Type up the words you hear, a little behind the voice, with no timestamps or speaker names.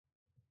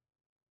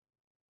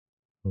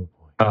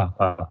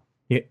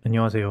예,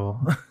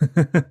 안녕하세요.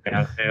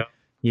 안녕하세요.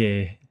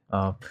 예,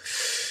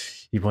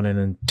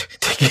 이번에는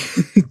되게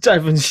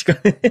짧은 시간에.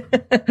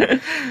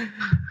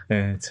 예,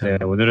 네, 참.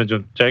 오늘은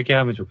좀 짧게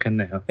하면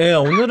좋겠네요. 예,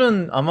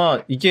 오늘은 아마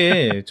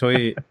이게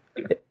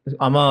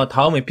아마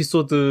다음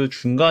에피소드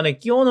중간에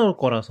끼워 넣을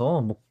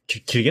거라서, 뭐,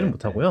 길게는 네, 못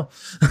네. 하고요.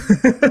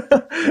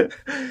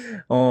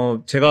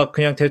 제가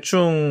그냥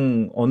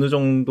대충 어느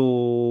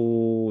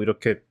정도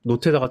이렇게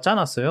노트에다가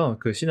짜놨어요.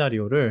 그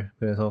시나리오를.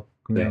 그래서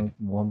네. 그냥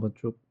뭐 한번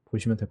쭉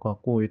보시면 될 것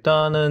같고,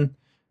 일단은,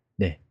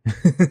 네.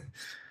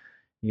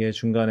 이게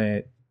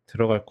중간에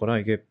들어갈 거라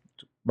이게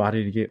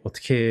말을 이게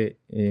어떻게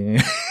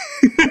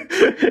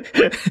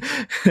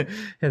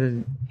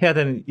해야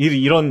되는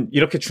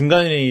이렇게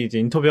중간에 이제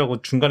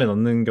인터뷰하고 중간에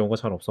넣는 경우가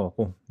잘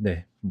없어갖고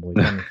뭐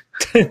일단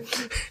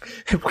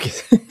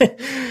해보겠습니다.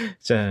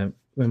 자,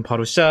 그럼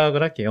바로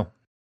시작을 할게요.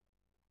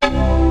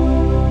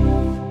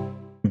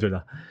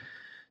 힘들다.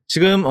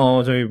 지금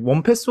저희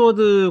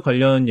원패스워드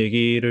관련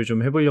얘기를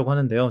좀 해보려고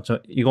하는데요.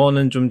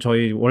 이거는 좀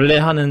저희 원래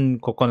하는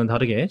것과는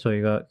다르게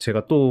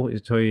제가 또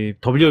저희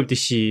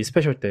WWDC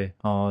스페셜 때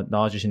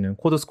나와주시는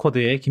코드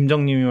스쿼드의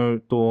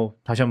김정님을 또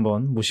다시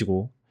한번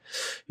모시고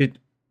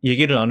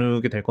얘기를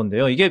나누게 될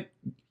건데요. 이게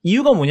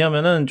이유가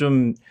뭐냐면은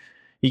좀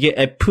이게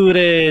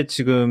애플의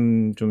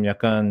지금 좀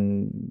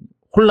약간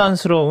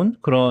혼란스러운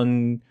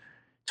그런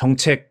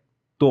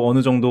정책도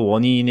어느 정도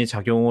원인이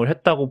작용을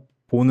했다고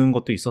보는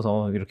것도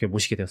있어서 이렇게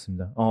모시게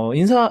되었습니다.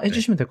 인사해 네.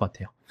 주시면 될 것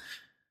같아요.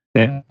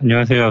 네,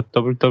 안녕하세요.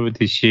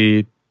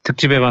 WWDC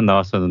특집에만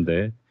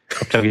나왔었는데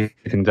갑자기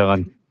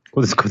등장한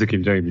코드스코드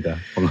김정입니다.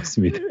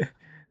 반갑습니다.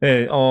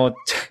 네,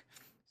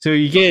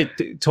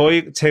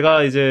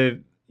 제가 이제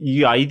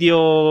이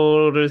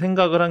아이디어를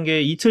생각을 한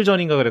게 이틀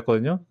전인가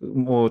그랬거든요.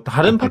 뭐,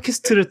 다른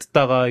팟캐스트를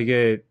듣다가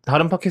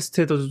다른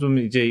팟캐스트에도 좀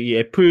이제 이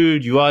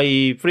애플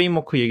UI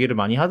프레임워크 얘기를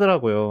많이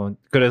하더라고요.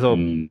 그래서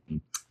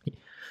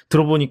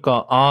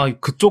들어보니까,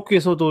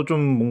 그쪽에서도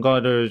좀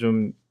뭔가를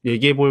좀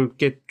얘기해 볼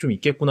게 좀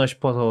있겠구나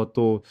싶어서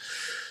또,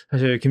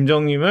 사실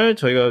김정님을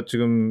저희가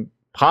지금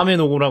밤에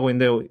녹음을 하고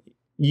있는데,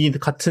 이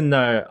같은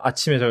날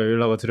아침에 제가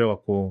연락을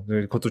드려갖고,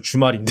 그것도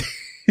주말인데,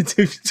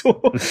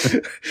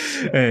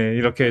 네,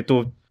 이렇게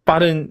또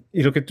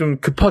이렇게 좀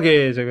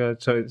급하게 제가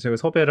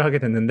섭외를 하게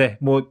됐는데,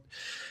 뭐,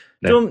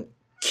 좀,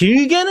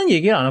 길게는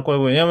얘기를 안 할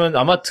거예요. 왜냐면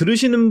아마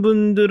들으시는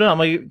분들은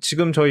아마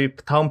지금 저희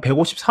다음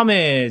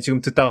 153회 지금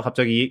듣다가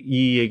갑자기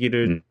이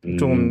얘기를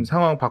조금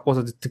상황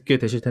바꿔서 듣게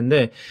되실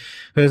텐데,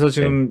 그래서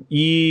지금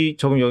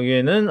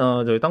여기에는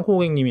저희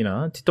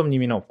땅콩고객님이나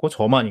티덤님이나 없고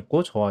저만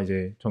있고 저와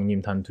이제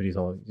정님 단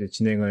둘이서 이제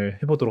진행을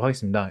해보도록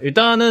하겠습니다.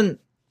 일단은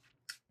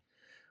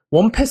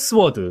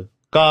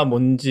원패스워드가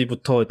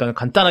뭔지부터 일단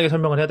간단하게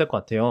설명을 해야 될 것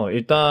같아요.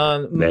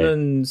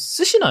 일단은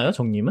쓰시나요,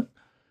 정님은?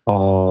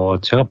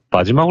 제가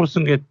마지막으로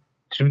쓴 게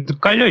지금도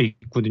깔려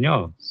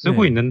있거든요.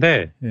 쓰고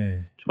있는데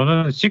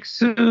저는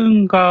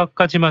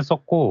 6인가까지만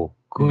썼고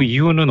그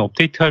이후는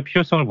업데이트할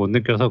필요성을 못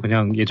느껴서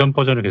그냥 예전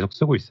버전을 계속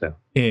쓰고 있어요.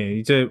 예,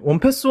 이제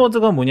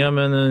원패스워드가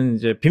뭐냐면은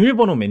이제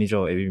비밀번호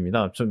매니저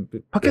앱입니다.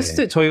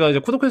 팟캐스트 저희가 이제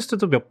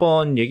쿠도캐스트도 몇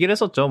번 얘기를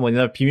했었죠.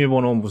 뭐냐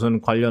비밀번호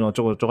무슨 관련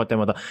어쩌고 저쩌고 할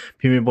때마다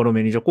비밀번호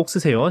매니저 꼭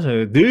쓰세요.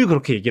 저희 늘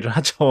그렇게 얘기를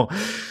하죠.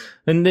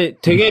 근데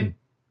되게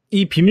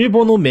이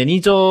비밀번호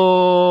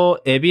매니저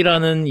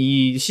앱이라는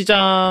이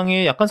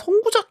시장의 약간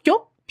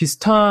선구자격?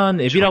 비슷한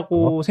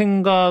앱이라고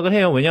생각을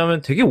해요.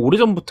 왜냐하면 되게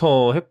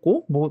오래전부터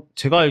했고, 뭐,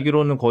 제가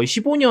알기로는 거의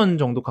 15년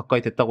정도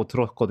가까이 됐다고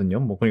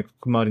들었거든요. 뭐, 그러니까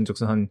그 말인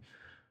즉슨 한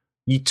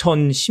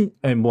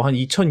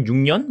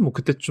 2006년? 뭐,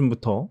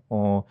 그때쯤부터,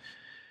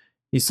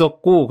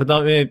 있었고, 그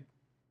다음에,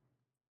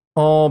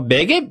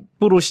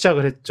 맥앱으로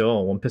시작을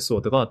했죠.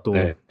 원패스워드가 또.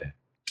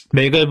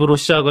 맥앱으로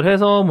시작을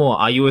해서 뭐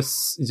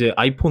이제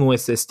아이폰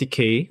OS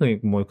SDK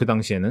뭐 그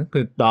당시에는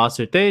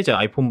나왔을 때 이제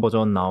아이폰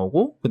버전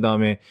나오고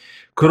그다음에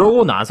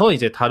그러고 나서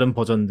이제 다른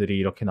버전들이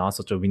이렇게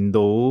나왔었죠.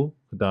 윈도우,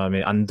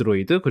 그다음에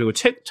안드로이드, 그리고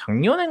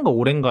작년인가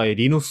올해인가에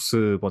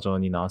리눅스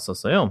버전이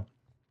나왔었어요.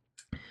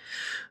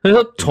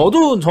 그래서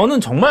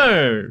저는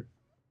정말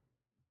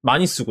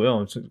많이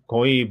쓰고요.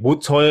 거의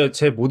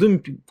제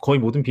거의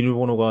모든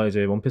비밀번호가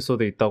이제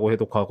원패스워드에 있다고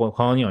해도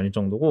과언이 아닐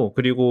정도고,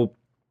 그리고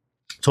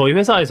저희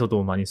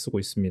회사에서도 많이 쓰고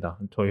있습니다.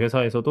 저희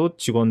회사에서도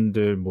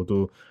직원들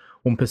모두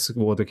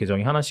원패스워드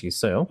계정이 하나씩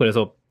있어요.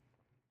 그래서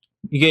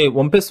이게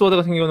원패스워드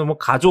같은 경우는 뭐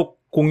가족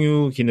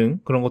공유 기능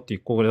그런 것도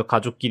있고, 그래서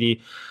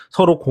가족끼리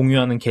서로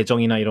공유하는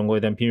계정이나 이런 거에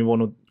대한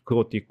비밀번호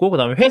그것도 있고, 그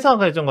다음에 회사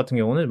계정 같은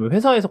경우는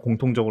회사에서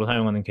공통적으로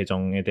사용하는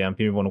계정에 대한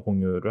비밀번호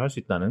공유를 할 수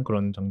있다는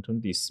그런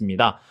장점도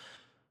있습니다.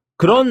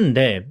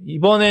 그런데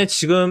이번에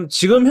지금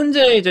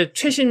현재 이제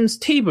최신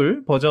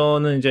스테이블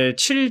버전은 이제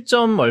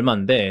 7점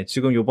얼마인데,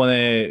 지금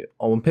요번에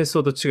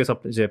원패스워드 측에서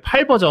이제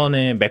 8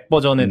 버전의 맥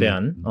버전에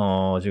대한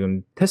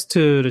지금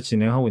테스트를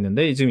진행하고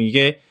있는데, 지금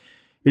이게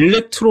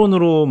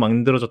일렉트론으로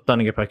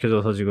만들어졌다는 게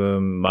밝혀져서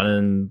지금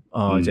많은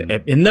이제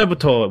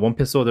옛날부터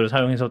원패스워드를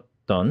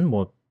사용했었던,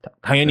 뭐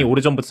당연히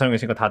오래전부터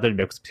사용했으니까 다들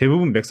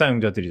대부분 맥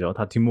사용자들이죠.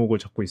 다 뒷목을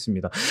잡고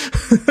있습니다.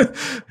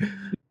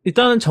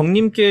 일단은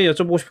정님께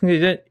여쭤보고 싶은 게,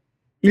 이제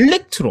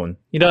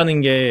일렉트론이라는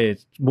게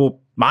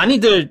뭐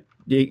많이들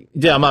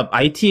이제 아마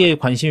IT에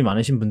관심이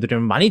많으신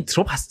분들이면 많이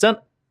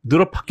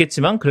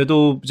들어봤겠지만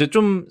그래도 이제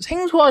좀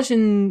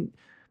생소하신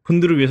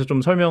분들을 위해서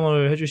좀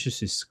설명을 해주실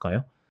수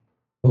있을까요?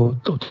 또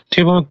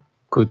어떻게 보면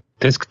그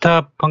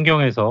데스크탑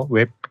환경에서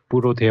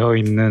웹으로 되어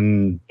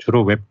있는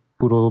주로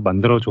웹으로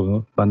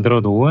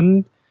만들어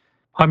놓은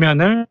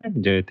화면을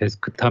이제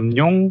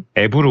데스크탑용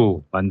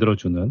앱으로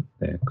만들어주는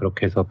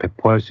그렇게 해서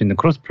배포할 수 있는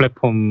크로스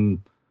플랫폼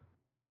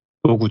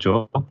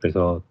도구죠.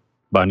 그래서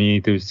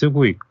많이들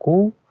쓰고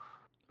있고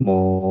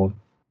뭐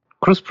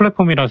크로스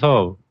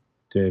플랫폼이라서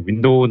이제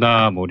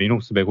윈도우나 뭐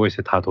리눅스,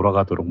 맥OS에 다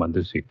돌아가도록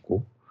만들 수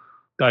있고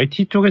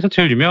IT 쪽에서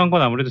제일 유명한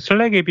건 아무래도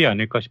슬랙 앱이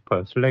아닐까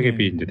싶어요. 슬랙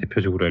앱이 이제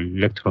대표적으로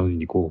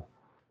일렉트론이고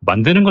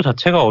만드는 것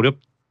자체가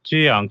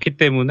어렵지 않기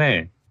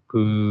때문에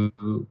그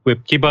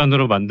웹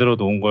기반으로 만들어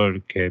놓은 걸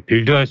이렇게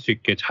빌드할 수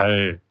있게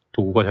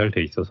도구가 잘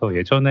돼 있어서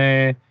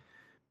예전에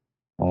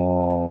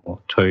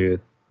저희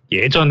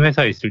예전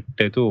회사 있을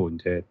때도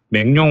이제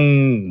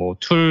맥용 뭐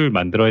툴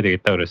만들어야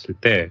되겠다 그랬을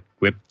때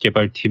웹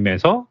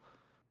개발팀에서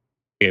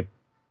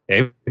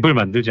앱을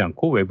만들지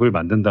않고 웹을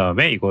만든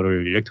다음에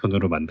이거를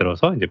일렉트론으로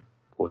만들어서 이제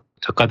뭐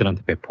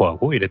작가들한테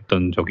배포하고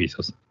이랬던 적이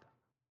있었습니다.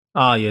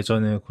 아,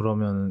 예전에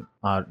그러면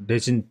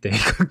레진 때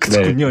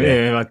그군요.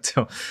 네. 예,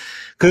 맞죠.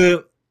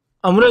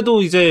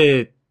 아무래도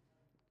이제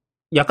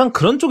약간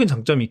그런 쪽인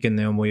장점이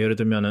있겠네요. 뭐 예를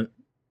들면은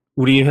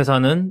우리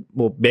회사는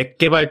뭐 맥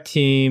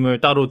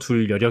개발팀을 따로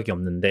둘 여력이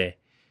없는데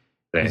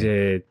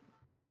이제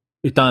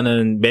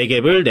일단은 맥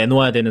앱을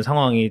내놓아야 되는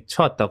상황이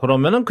처했다.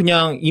 그러면은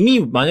그냥 이미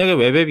만약에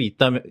웹 앱이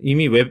있다면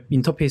이미 웹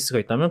인터페이스가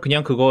있다면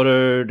그냥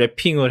그거를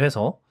래핑을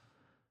해서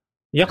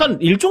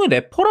약간 일종의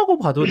래퍼라고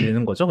봐도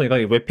되는 거죠.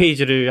 그러니까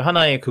웹페이지를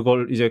하나의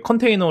그걸 이제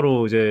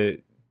컨테이너로 이제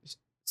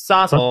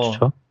싸서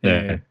그렇죠.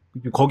 네.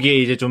 거기에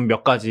이제 좀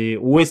몇 가지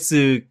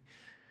OS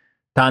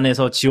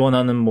단에서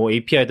지원하는 뭐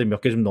API들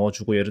몇 개 좀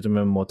넣어주고 예를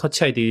들면 뭐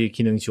터치 아이디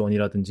기능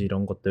지원이라든지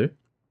이런 것들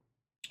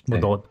뭐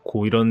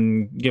넣고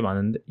이런 게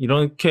많은데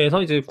이렇게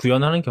해서 이제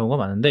구현하는 경우가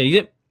많은데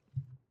이게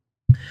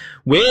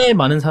왜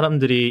많은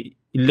사람들이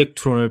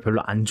일렉트론을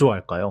별로 안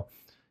좋아할까요?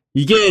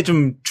 이게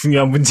좀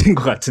중요한 문제인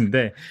것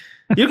같은데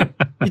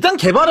일단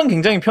개발은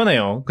굉장히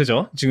편해요.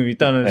 그죠? 지금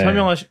일단은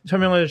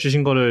설명해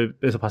주신 거를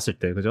해서 봤을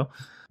때 그죠?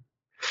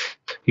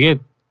 이게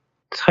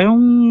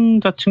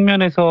사용자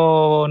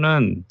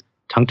측면에서는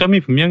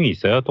장점이 분명히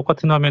있어요.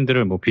 똑같은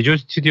화면들을 뭐 비주얼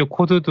스튜디오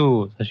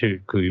코드도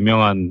사실 그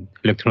유명한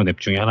일렉트론 앱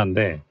중에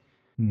하나인데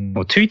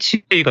뭐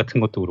트위치 같은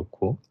것도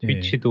그렇고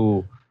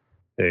트위치도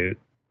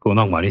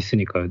워낙 많이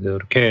쓰니까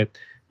이렇게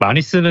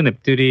많이 쓰는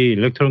앱들이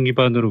일렉트론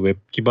기반으로 웹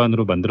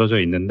기반으로 만들어져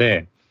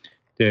있는데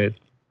이제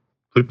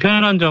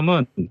불편한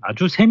점은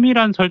아주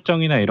세밀한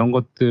설정이나 이런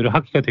것들을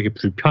하기가 되게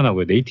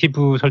불편하고요.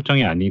 네이티브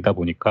설정이 아니다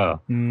보니까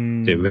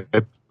이제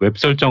웹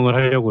설정을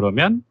하려고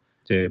그러면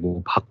이제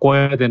뭐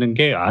바꿔야 되는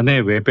게 안에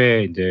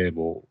웹에 이제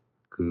뭐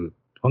그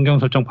환경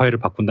설정 파일을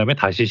바꾼 다음에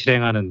다시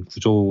실행하는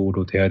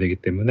구조로 돼야 되기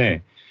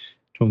때문에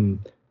좀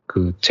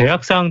그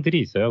제약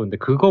사항들이 있어요. 근데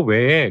그거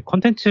외에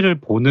컨텐츠를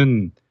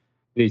보는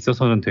데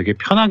있어서는 되게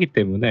편하기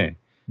때문에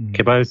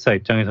개발사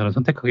입장에서는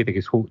선택하기 되게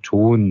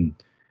좋은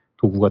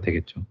도구가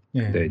되겠죠.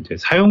 근데 이제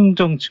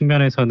사용정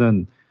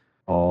측면에서는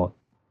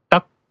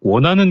딱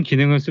원하는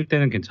기능을 쓸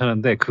때는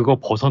괜찮은데 그거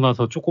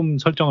벗어나서 조금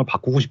설정을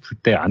바꾸고 싶을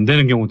때 안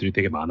되는 경우들이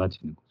되게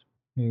많아지는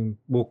거죠.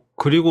 뭐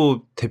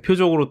그리고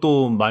대표적으로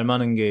또 말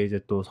많은 게 이제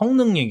또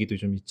성능 얘기도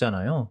좀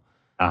있잖아요.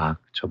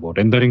 그렇죠. 뭐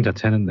렌더링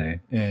자체는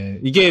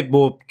이게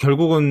뭐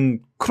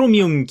결국은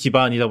크로미움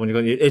기반이다 보니까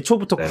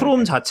애초부터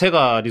크롬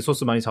자체가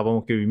리소스 많이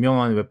잡아먹기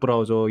유명한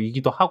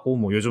웹브라우저이기도 하고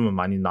뭐 요즘은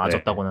많이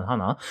나아졌다고는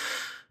하나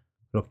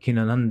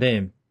그렇기는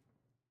한데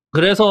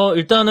그래서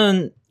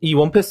일단은 이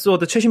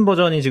원패스워드 최신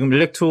버전이 지금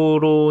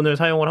일렉트론을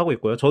사용을 하고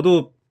있고요.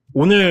 저도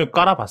오늘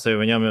깔아봤어요.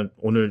 왜냐하면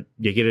오늘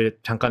얘기를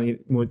잠깐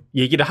뭐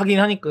얘기를 하긴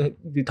하니까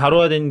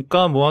다뤄야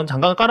되니까 뭐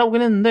잠깐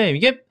깔아보긴 했는데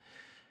이게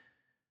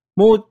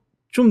뭐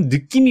좀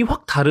느낌이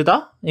확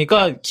다르다?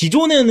 그러니까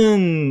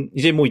기존에는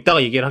이제 뭐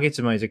이따가 얘기를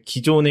하겠지만 이제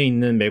기존에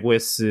있는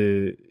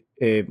맥OS의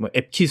뭐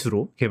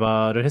앱킷으로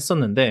개발을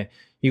했었는데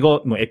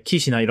이거 뭐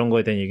앱킷이나 이런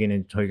거에 대한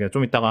얘기는 저희가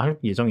좀 이따가 할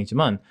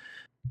예정이지만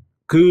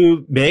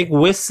그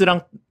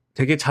맥OS랑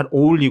되게 잘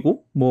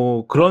어울리고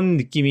뭐 그런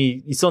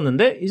느낌이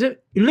있었는데 이제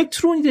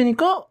일렉트론이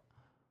되니까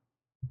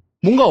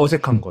뭔가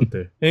어색한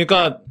것들.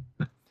 그러니까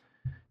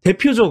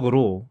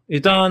대표적으로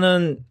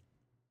일단은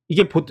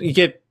이게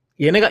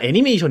얘네가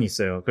애니메이션이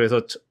있어요.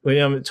 그래서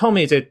왜냐하면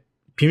처음에 이제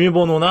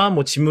비밀번호나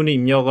뭐 지문을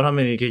입력을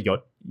하면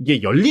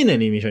이게 열린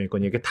애니메이션이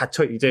있거든요. 이게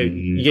닫혀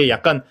이게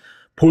약간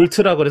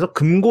볼트라 그래서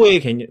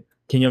금고의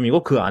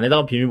개념이고 그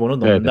안에다가 비밀번호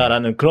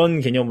넣는다라는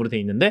그런 개념으로 돼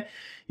있는데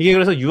이게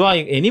그래서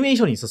UI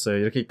애니메이션이 있었어요.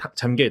 이렇게 딱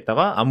잠겨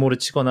있다가 암호를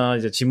치거나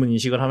이제 지문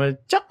인식을 하면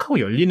쫙 하고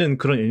열리는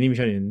그런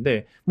애니메이션이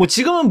있는데 뭐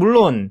지금은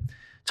물론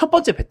첫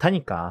번째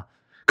베타니까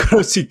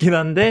그럴 수 있긴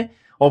한데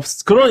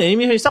그런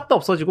애니메이션이 싹 다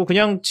없어지고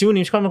그냥 지문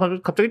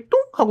인식하면 갑자기 뚱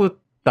하고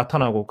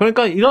나타나고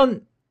그러니까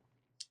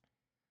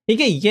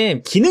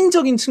이게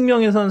기능적인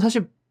측면에서는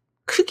사실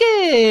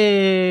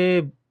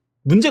크게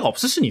문제가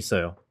없을 수는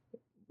있어요.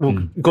 뭐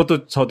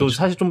이것도 저도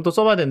사실 좀 더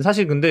써봐야 되는데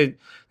사실 근데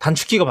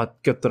단축키가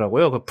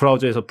바뀌었더라고요. 그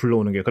브라우저에서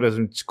불러오는 게. 그래서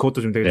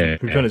그것도 좀 되게 좀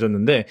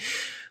불편해졌는데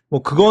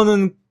뭐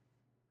그거는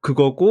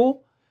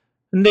그거고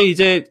근데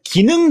이제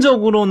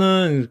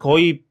기능적으로는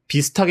거의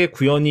비슷하게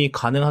구현이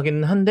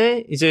가능하긴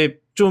한데 이제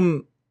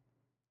좀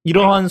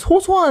이러한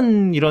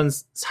소소한 이런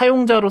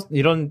사용자로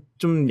이런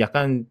좀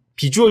약간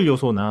비주얼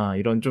요소나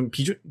이런 좀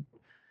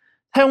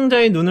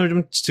사용자의 눈을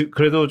좀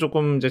그래도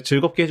조금 이제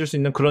즐겁게 해줄 수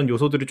있는 그런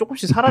요소들이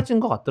조금씩 사라진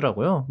것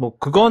같더라고요. 뭐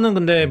그거는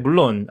근데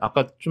물론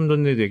아까 좀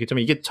전에도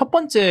얘기했지만 이게 첫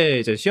번째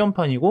이제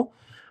시험판이고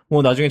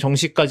뭐 나중에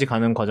정시까지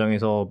가는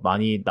과정에서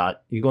많이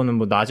이거는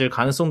뭐 낮을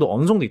가능성도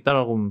어느 정도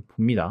있다라고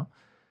봅니다.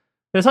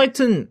 그래서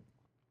하여튼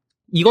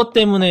이것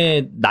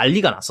때문에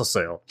난리가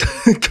났었어요.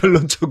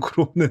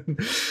 결론적으로는.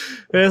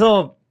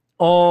 그래서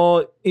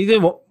이제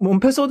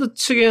몬패스워드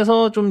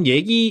측에서 좀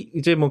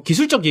이제 뭐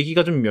기술적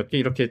얘기가 좀 몇 개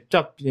이렇게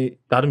쫙,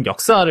 나름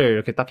역사를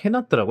이렇게 딱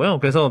해놨더라고요.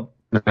 그래서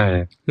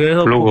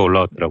블로그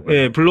올라왔더라고요.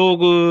 예,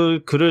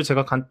 블로그 글을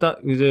제가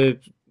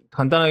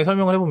간단하게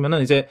설명을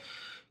해보면은 이제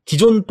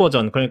기존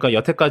버전, 그러니까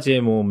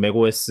여태까지의 뭐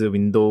맥OS,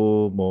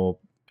 윈도우, 뭐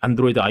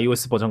안드로이드,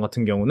 iOS 버전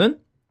같은 경우는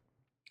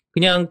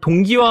그냥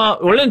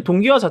원래는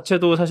동기화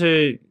자체도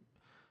사실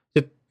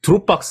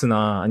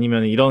드롭박스나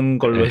아니면 이런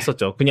걸로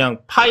했었죠.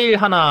 그냥 파일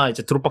하나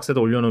이제 드롭박스에다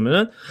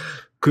올려놓으면은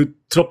그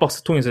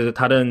드롭박스 통해서 이제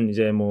다른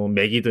이제 뭐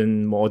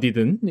맥이든 뭐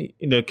어디든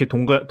이렇게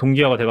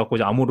동기화가 돼갖고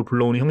이제 암호로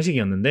불러오는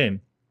형식이었는데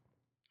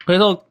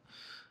그래서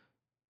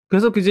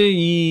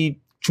이제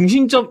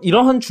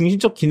이러한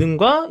중심적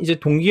기능과 이제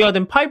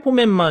동기화된 파일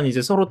포맷만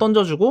이제 서로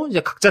던져주고 이제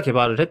각자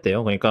개발을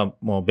했대요. 그러니까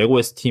뭐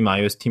맥OS 팀,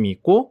 iOS 팀이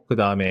있고 그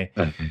다음에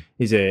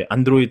이제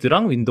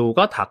안드로이드랑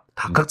윈도우가 다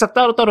각자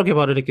따로따로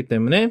개발을 했기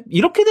때문에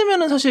이렇게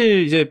되면은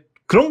사실 이제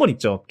그런 건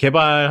있죠.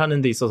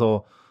 개발하는 데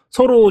있어서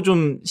서로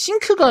좀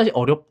싱크가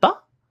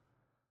어렵다?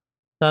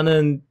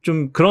 라는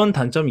좀 그런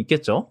단점이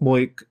있겠죠. 뭐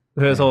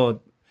그래서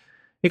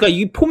그러니까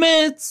이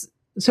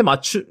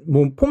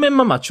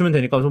포맷만 맞추면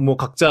되니까, 뭐,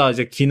 각자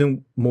이제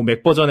뭐,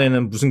 맥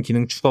버전에는 무슨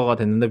기능 추가가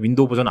됐는데,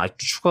 윈도우 버전은 아직도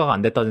추가가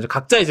안 됐다든지,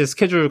 각자 이제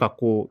스케줄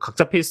갖고,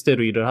 각자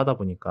페이스대로 일을 하다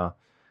보니까.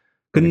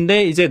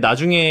 근데 이제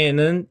나중에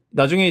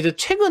이제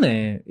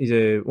최근에,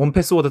 이제,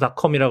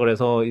 원패스워드닷컴이라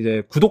그래서,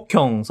 이제,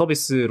 구독형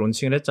서비스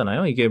론칭을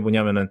했잖아요. 이게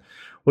뭐냐면은,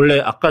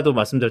 원래, 아까도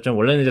말씀드렸지만,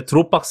 원래는 이제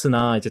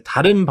드롭박스나, 이제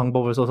다른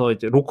방법을 써서,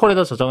 이제,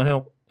 로컬에다 저장을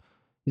해놓고,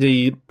 이제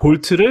이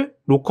볼트를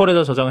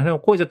로컬에다 저장을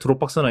해놓고 이제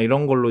드롭박스나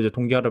이런 걸로 이제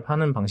동기화를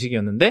하는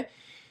방식이었는데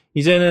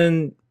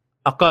이제는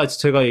아까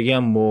제가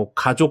얘기한 뭐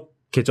가족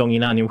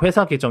계정이나 아니면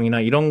회사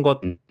계정이나 이런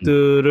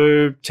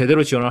것들을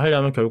제대로 지원을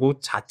하려면 결국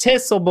자체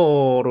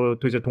서버로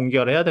또 이제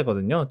동기화를 해야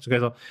되거든요.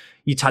 그래서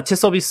이 자체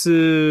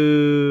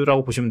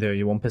서비스라고 보시면 돼요.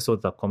 이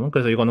원패스워드닷컴은.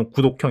 그래서 이거는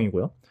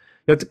구독형이고요.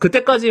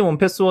 그때까지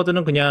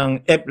원패스워드는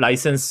그냥 앱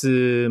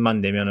라이센스만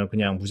내면은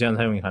그냥 무제한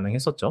사용이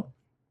가능했었죠.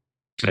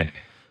 네.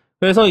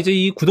 그래서 이제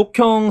이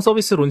구독형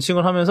서비스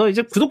론칭을 하면서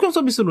이제 구독형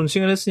서비스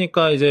론칭을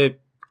했으니까 이제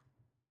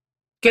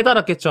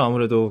깨달았겠죠.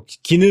 아무래도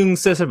기능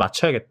셋을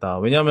맞춰야겠다.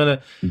 왜냐하면은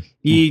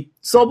이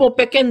서버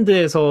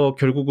백엔드에서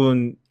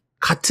결국은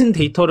같은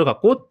데이터를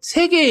갖고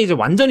세 개의 이제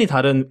완전히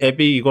다른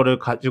앱이 이거를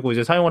가지고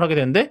이제 사용을 하게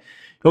되는데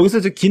여기서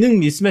이제 기능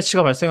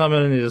미스매치가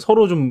발생하면 이제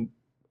서로 좀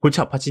골치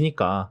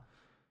아파지니까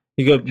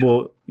이게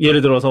뭐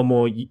예를 들어서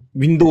뭐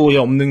윈도우에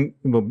없는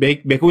뭐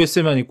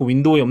맥OS만 있고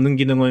윈도우에 없는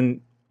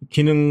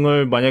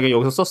기능을 만약에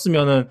여기서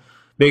썼으면은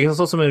맥에서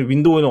썼으면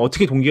윈도우는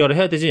어떻게 동기화를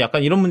해야 되지?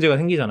 약간 이런 문제가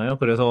생기잖아요.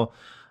 그래서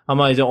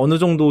아마 이제 어느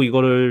정도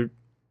이거를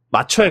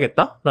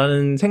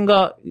맞춰야겠다라는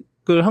생각을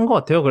한 것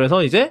같아요.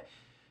 그래서 이제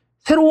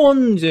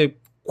새로운 이제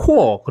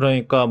코어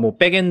그러니까 뭐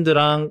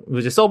백엔드랑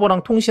이제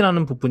서버랑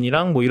통신하는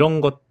부분이랑 뭐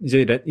이런 것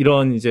이제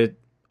이런 이제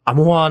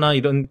암호화나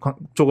이런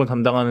쪽을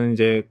담당하는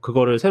이제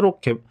그거를 새로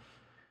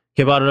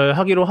개발을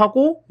하기로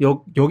하고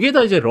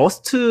여기에다 이제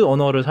러스트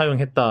언어를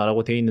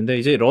사용했다라고 돼 있는데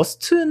이제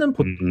러스트는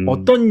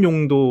어떤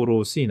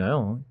용도로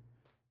쓰이나요?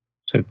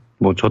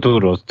 뭐 저도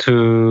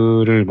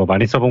러스트를 뭐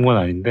많이 써본 건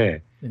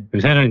아닌데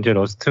요새는 이제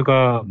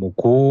러스트가 뭐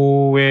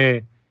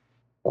고를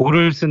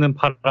쓰는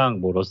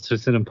파랑 뭐 러스트를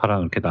쓰는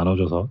파랑 이렇게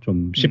나눠져서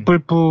좀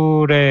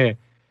C++의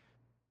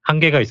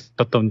한계가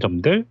있었던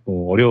점들,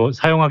 뭐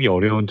사용하기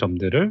어려운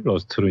점들을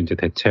러스트로 이제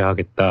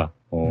대체하겠다.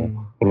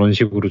 그런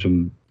식으로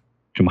좀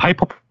하이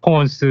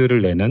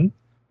퍼포먼스를 내는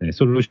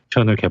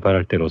솔루션을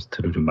개발할 때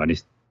러스트를 좀 많이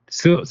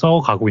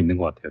써가고 있는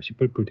것 같아요. C++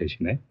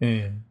 대신에.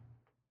 네.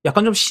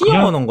 약간 좀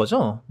C형 언어인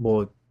거죠?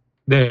 뭐.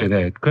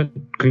 네네.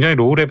 굉장히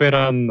로우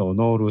레벨한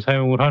언어로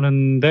사용을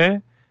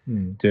하는데,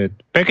 이제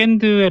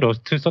백엔드에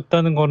러스트를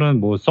썼다는 거는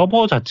뭐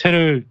서버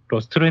자체를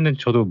러스트로 했는지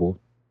저도 뭐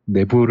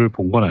내부를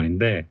본 건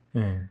아닌데,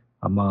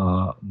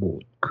 아마 뭐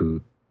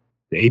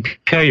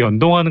API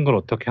연동하는 걸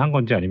어떻게 한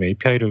건지 아니면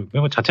API를,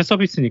 자체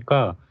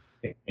서비스니까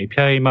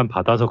API만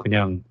받아서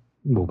그냥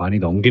뭐 많이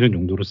넘기는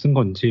용도로 쓴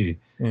건지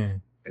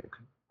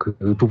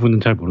그 부분은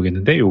잘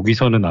모르겠는데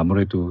여기서는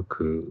아무래도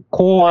그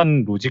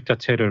코어한 로직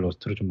자체를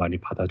러스트로 좀 많이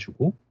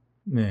받아주고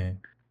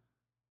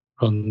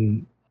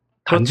그런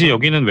단지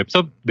여기는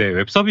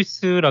웹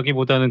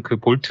서비스라기보다는 그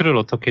볼트를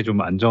어떻게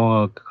좀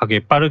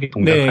안정하게 빠르게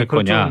동작할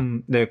거냐.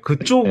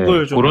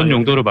 그쪽을 좀 그런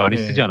용도로 많이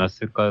쓰지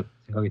않았을까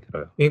생각이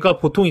들어요. 그러니까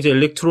보통 이제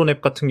일렉트론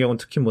앱 같은 경우는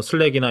특히 뭐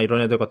슬랙이나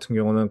이런 애들 같은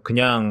경우는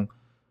그냥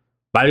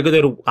말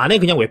그대로 안에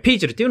그냥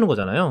웹페이지를 띄우는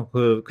거잖아요.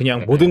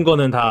 그냥 모든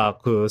거는 다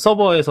그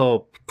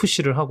서버에서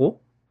푸시를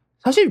하고,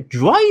 사실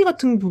UI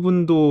같은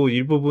부분도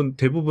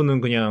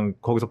대부분은 그냥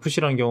거기서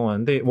푸시를 하는 경우가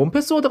많은데,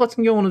 원패스워드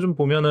같은 경우는 좀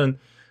보면은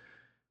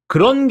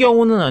그런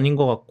경우는 아닌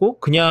것 같고,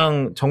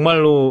 그냥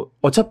정말로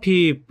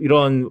어차피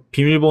이런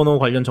비밀번호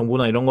관련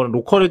정보나 이런 거는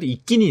로컬에도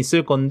있긴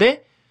있을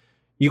건데,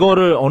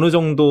 이거를 어느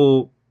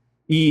정도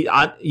이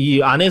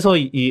안에서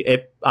이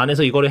앱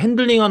안에서 이거를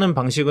핸들링하는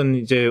방식은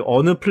이제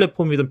어느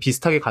플랫폼이든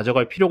비슷하게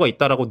가져갈 필요가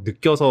있다라고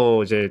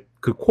느껴서 이제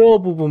그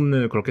코어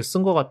부분을 그렇게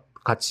쓴 것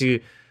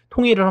같이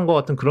통일을 한 것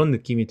같은 그런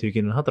느낌이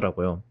들기는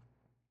하더라고요.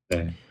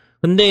 네.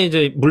 근데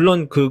이제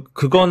물론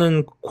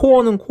그거는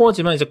코어는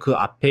코어지만 이제 그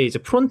앞에 이제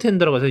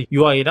프론트엔드라고 해서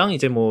UI랑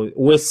이제 뭐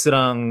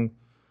OS랑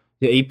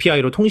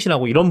API로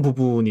통신하고 이런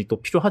부분이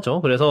또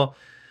필요하죠. 그래서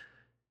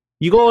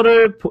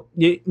이거를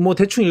뭐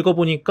대충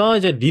읽어보니까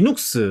이제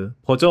리눅스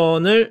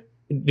버전을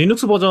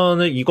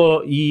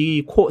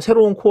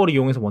새로운 코어를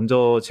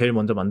이용해서 제일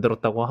먼저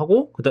만들었다고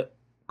하고,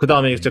 그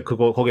다음에 이제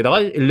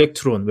거기다가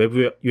일렉트론,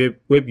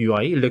 웹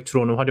UI,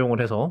 일렉트론을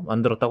활용을 해서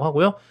만들었다고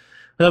하고요.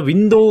 그다음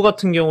윈도우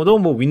같은 경우도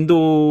뭐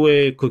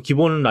윈도우의 그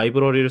기본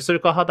라이브러리를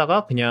쓸까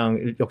하다가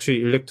그냥 역시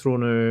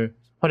일렉트론을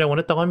활용을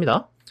했다고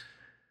합니다.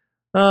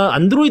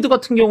 안드로이드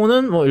같은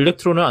경우는 뭐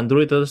일렉트론을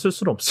안드로이드에서 쓸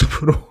수는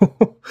없으므로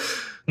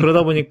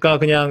그러다 보니까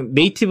그냥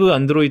네이티브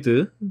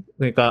안드로이드,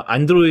 그러니까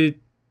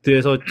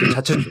안드로이드에서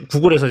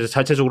구글에서 이제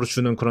자체적으로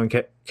주는 그런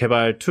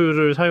개발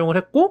툴을 사용을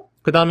했고,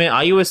 그 다음에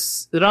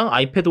iOS랑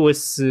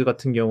iPadOS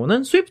같은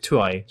경우는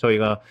SwiftUI,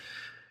 저희가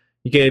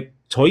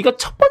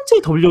첫 번째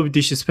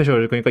WWDC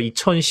스페셜, 그러니까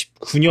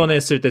 2019년에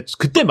했을 때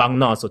그때 막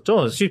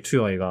나왔었죠,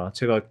 SwiftUI가.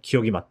 제가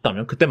기억이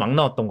맞다면 그때 막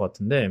나왔던 것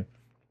같은데.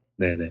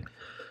 네네.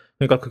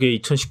 그러니까 그게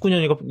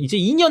 2019년이니까 이제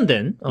 2년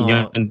된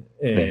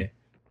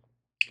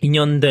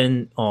 2년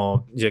된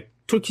이제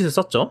툴킷을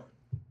썼죠.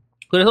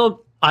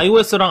 그래서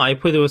iOS랑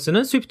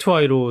iPadOS는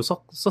SwiftUI로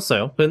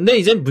썼어요. 그런데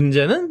이제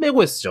문제는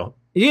macOS죠.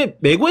 이게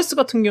macOS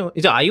같은 경우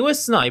이제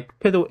iOS나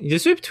iPad 이제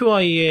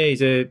SwiftUI의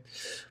이제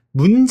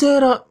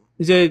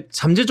이제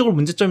잠재적으로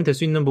문제점이 될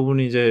수 있는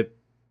부분이 이제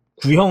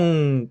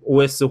구형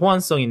OS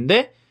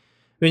호환성인데,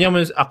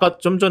 왜냐하면 아까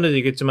좀 전에도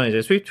얘기했지만 이제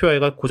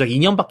SwiftUI가 고작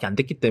 2년밖에 안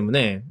됐기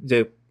때문에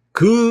이제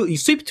이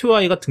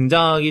SwiftUI가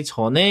등장하기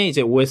전에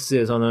이제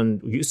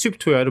OS에서는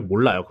SwiftUI를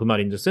몰라요. 그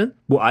말인즉슨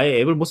뭐 아예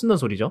앱을 못 쓴다는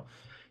소리죠.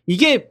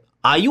 이게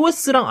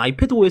iOS랑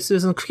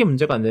iPadOS에서는 크게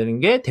문제가 안 되는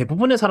게,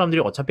 대부분의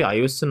사람들이 어차피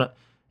iOS나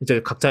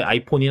이제 각자의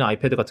아이폰이나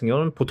아이패드 같은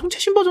경우는 보통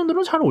최신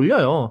버전으로 잘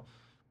올려요.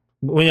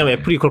 왜냐면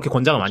애플이 그렇게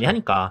권장을 많이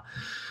하니까.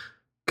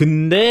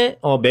 근데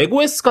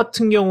macOS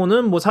같은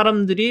경우는 뭐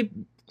사람들이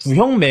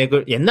구형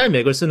옛날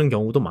맥을 쓰는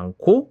경우도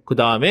많고, 그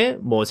다음에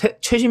뭐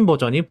최신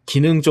버전이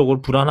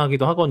기능적으로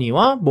불안하기도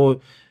하거니와, 뭐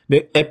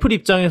애플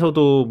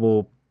입장에서도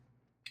뭐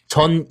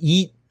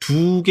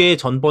두 개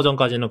전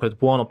버전까지는 그래도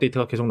보안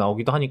업데이트가 계속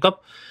나오기도 하니까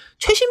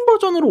최신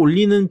버전으로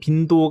올리는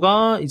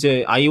빈도가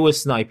이제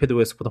iOS나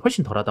iPadOS보다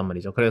훨씬 덜하단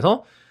말이죠.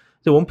 그래서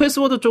이제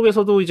원패스워드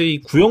쪽에서도 이제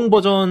이 구형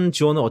버전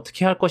지원을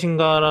어떻게 할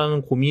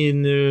것인가라는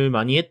고민을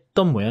많이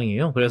했던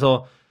모양이에요.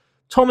 그래서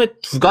처음에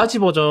두 가지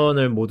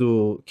버전을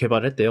모두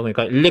개발했대요.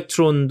 그러니까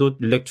일렉트론도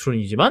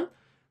일렉트론이지만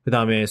그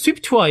다음에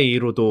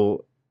SwiftUI로도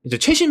이제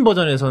최신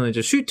버전에서는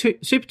이제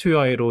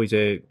SwiftUI로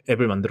이제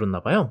앱을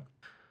만들었나 봐요.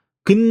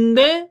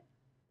 근데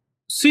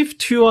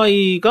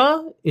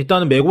SwiftUI가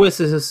일단은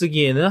macOS에서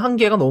쓰기에는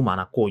한계가 너무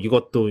많았고,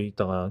 이것도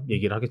이따가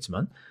얘기를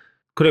하겠지만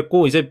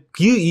그랬고, 이제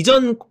그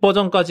이전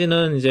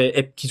버전까지는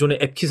이제 기존의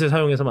앱킷을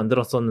사용해서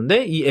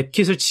만들었었는데, 이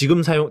앱킷을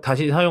지금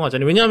다시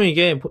사용하자니, 왜냐하면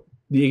이게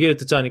얘기를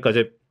듣자 하니까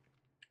이제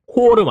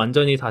코어를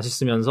완전히 다시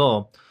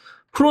쓰면서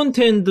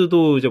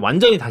프론트엔드도 이제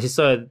완전히 다시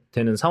써야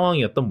되는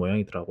상황이었던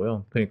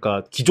모양이더라고요.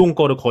 그러니까 기존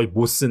거를 거의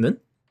못 쓰는,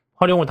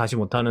 활용을 다시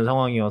못하는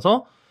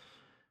상황이어서,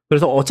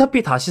 그래서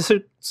어차피 다시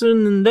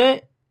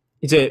쓰는데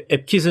이제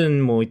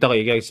앱킷은 뭐 이따가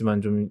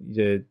얘기하겠지만 좀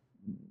이제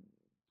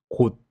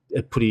곧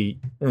애플이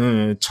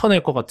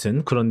쳐낼 것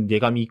같은 그런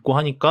예감이 있고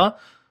하니까,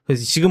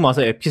 그래서 지금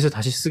와서 앱킷을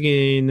다시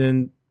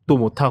쓰기는 또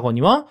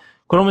못하거니와,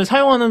 그러면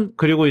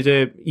그리고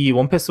이제 이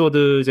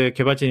원패스워드 이제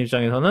개발진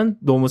입장에서는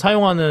너무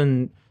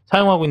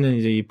사용하고 있는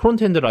이제 이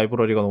프론트엔드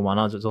라이브러리가 너무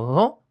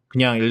많아져서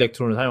그냥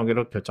일렉트론을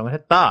사용하기로 결정을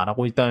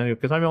했다라고 일단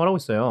이렇게 설명을 하고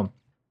있어요.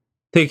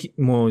 되게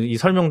이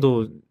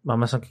설명도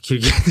만만치 않게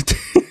길게 했는데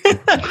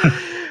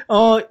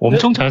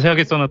엄청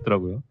자세하게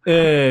써놨더라고요.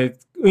 예,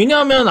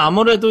 왜냐하면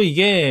아무래도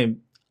이게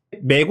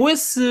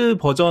macOS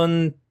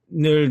버전을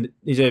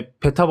이제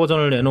베타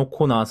버전을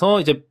내놓고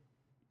나서 이제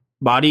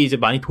말이 이제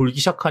많이 돌기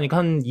시작하니까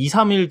한 2,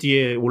 3일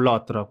뒤에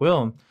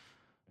올라왔더라고요.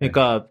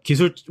 그러니까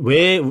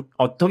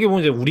어떻게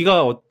보면 이제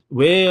우리가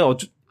왜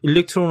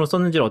일렉트론을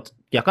썼는지를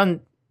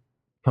약간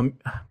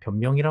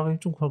변명이라고 하면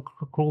좀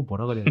그러고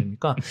뭐라 그래야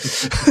됩니까?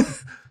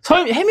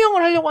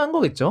 해명을 하려고 한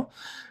거겠죠.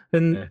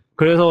 네.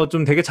 그래서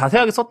좀 되게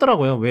자세하게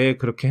썼더라고요. 왜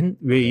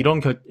이런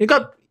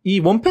그러니까 이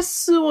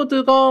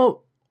원패스워드가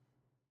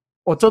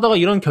어쩌다가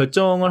이런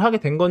결정을 하게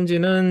된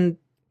건지는,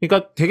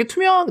 그러니까 되게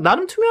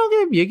나름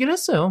투명하게 얘기를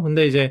했어요.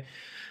 근데 이제,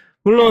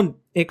 물론,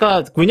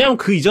 그러니까, 왜냐면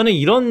그 이전에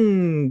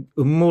이런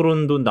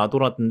음모론도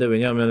나돌았던데,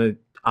 왜냐면은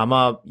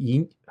아마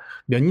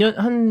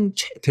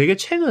되게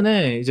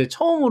최근에 이제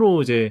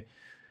처음으로 이제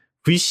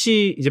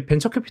VC, 이제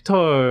벤처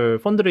캐피털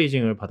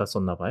펀드레이징을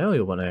받았었나봐요,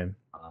 요번에.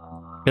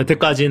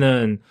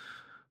 여태까지는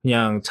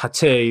그냥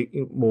자체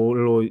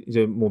뭐로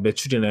이제 뭐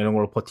매출이나 이런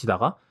걸로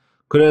버티다가,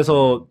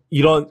 그래서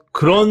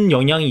그런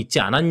영향이 있지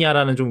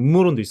않았냐라는 좀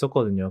음모론도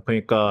있었거든요.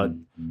 그러니까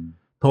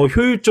더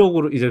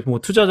효율적으로 이제 뭐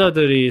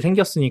투자자들이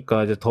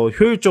생겼으니까 이제 더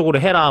효율적으로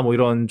해라 뭐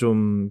이런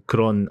좀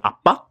그런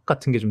압박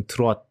같은 게 좀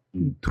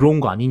들어온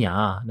거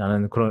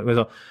아니냐라는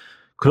그래서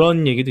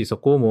그런 얘기도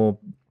있었고, 뭐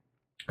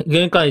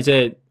그러니까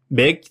이제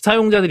맥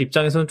사용자들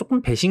입장에서는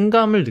조금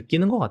배신감을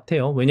느끼는 것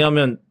같아요.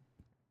 왜냐하면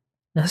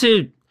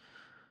사실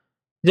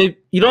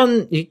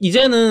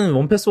이제는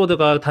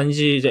원패스워드가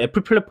단지 이제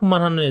애플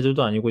플랫폼만 하는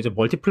애들도 아니고 이제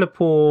멀티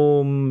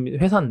플랫폼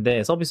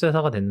회사인데, 서비스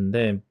회사가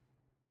됐는데,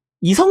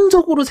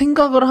 이성적으로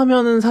생각을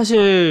하면은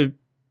사실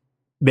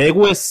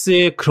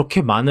맥OS에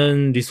그렇게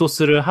많은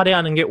리소스를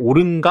할애하는 게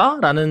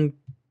옳은가라는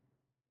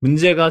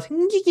문제가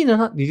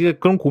이제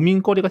그런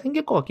고민거리가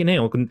생길 것 같긴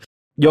해요.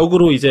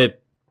 역으로 이제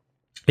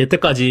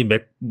여태까지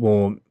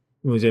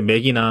이제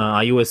맥이나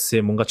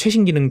iOS에 뭔가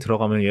최신 기능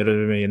들어가면, 예를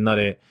들면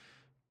옛날에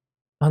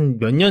한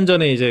몇 년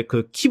전에 이제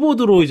그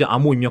키보드로 이제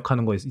암호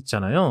입력하는 거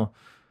있잖아요.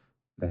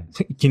 네.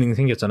 기능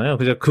생겼잖아요.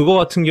 그래서 그거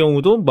같은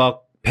경우도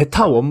막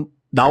베타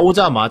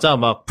나오자마자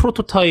막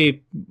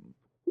프로토타입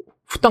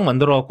후딱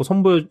만들어갖고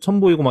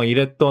선보이고 막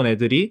이랬던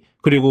애들이,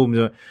 그리고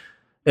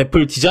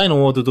애플 디자인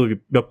어워드도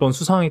몇 번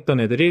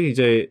수상했던 애들이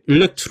이제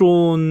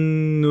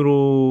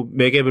일렉트론으로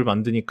맥앱을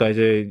만드니까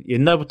이제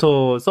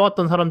옛날부터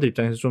써왔던 사람들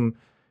입장에서 좀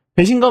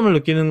배신감을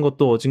느끼는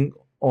것도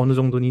어느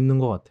정도는 있는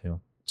것 같아요.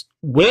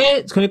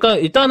 그러니까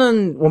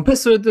일단은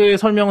원패스워드의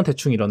설명은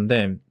대충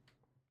이런데,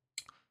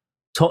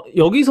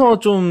 여기서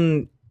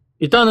좀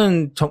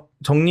일단은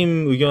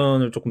정님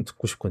의견을 조금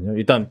듣고 싶거든요.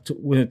 일단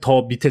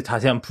더 밑에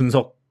자세한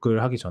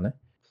분석을 하기 전에.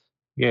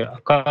 예,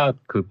 아까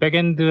그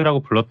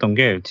백엔드라고 불렀던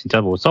게 진짜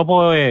뭐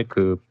서버의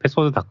그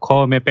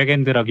패스워드닷컴의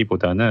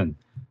백엔드라기보다는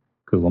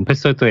그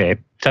원패스워드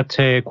앱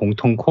자체의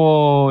공통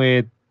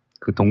코어의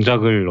그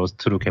동작을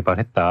러스트로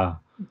개발했다.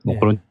 뭐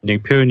그런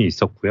표현이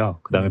있었고요.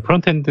 그 다음에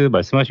프론트엔드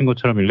말씀하신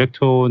것처럼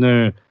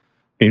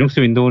리눅스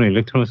윈도우는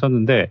일렉트론을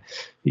썼는데,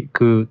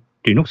 그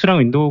리눅스랑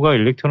윈도우가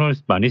일렉트론을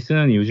많이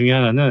쓰는 이유 중에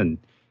하나는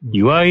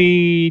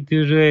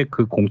UI들의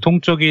그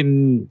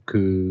공통적인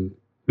그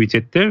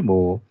위젯들,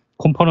 뭐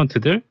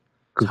컴포넌트들,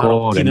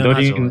 그거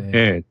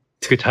렌더링에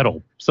되게 잘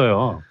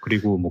없어요.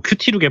 그리고 뭐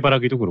Qt로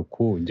개발하기도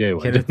그렇고, 이제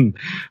완전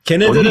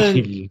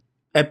걔네들은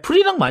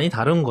애플이랑 많이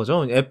다른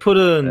거죠.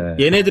 애플은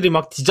얘네들이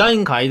막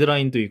디자인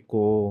가이드라인도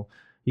있고,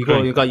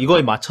 그러니까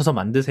이거에 맞춰서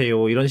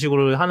만드세요 이런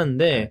식으로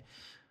하는데,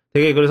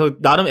 되게 그래서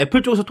나름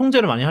애플 쪽에서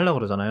통제를 많이 하려고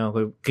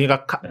그러잖아요.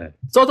 그러니까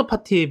서드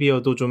파티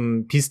앱이어도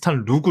좀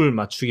비슷한 룩을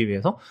맞추기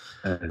위해서.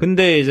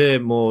 근데 이제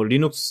뭐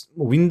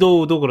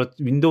윈도우도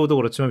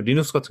그렇지만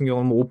리눅스 같은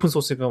경우는 뭐 오픈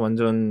소스가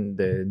완전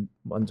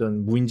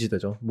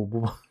무인지대죠.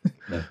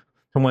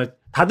 정말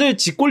다들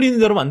짓골리는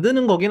대로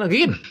만드는 거긴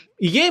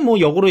이게 뭐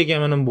역으로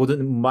얘기하면은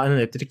많은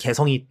앱들이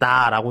개성이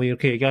있다라고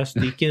이렇게 얘기할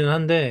수도 있기는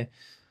한데,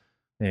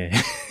 네.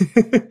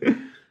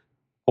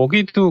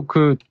 거기도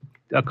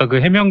아까 그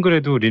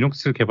해명글에도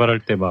리눅스 개발할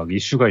때 막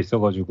이슈가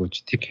있어가지고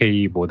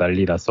GTK 뭐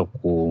난리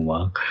났었고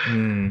막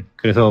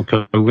그래서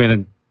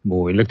결국에는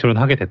뭐 일렉트론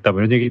하게 됐다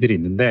뭐 이런 얘기들이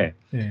있는데,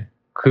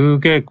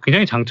 그게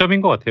굉장히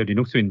장점인 것 같아요.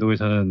 리눅스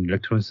윈도우에서는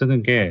일렉트론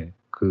쓰는 게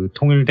그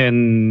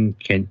통일된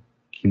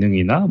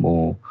기능이나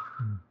뭐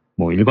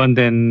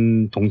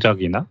일관된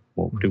동작이나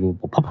뭐 그리고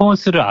뭐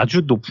퍼포먼스를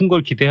아주 높은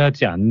걸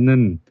기대하지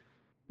않는다면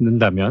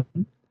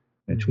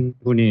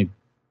충분히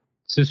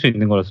쓸 수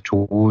있는 거라서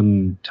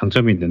좋은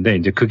장점이 있는데,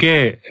 이제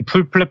그게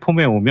애플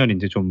플랫폼에 오면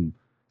이제 좀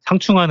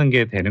상충하는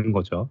게 되는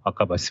거죠.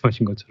 아까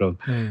말씀하신 것처럼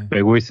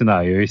맥OS나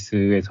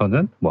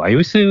iOS에서는 뭐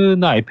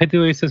iOS나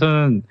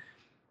iPadOS에서는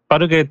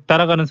빠르게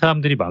따라가는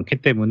사람들이 많기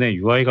때문에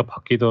UI가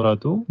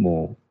바뀌더라도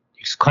뭐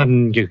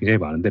익숙한 게 굉장히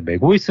많은데,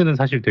 맥OS는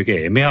사실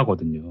되게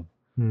애매하거든요.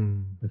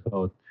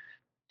 그래서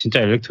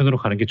진짜 일렉트론으로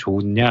가는 게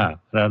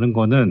좋으냐라는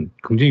거는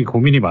굉장히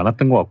고민이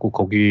많았던 것 같고,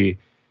 거기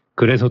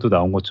글에서도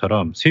나온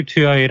것처럼 스위프트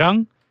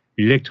UI랑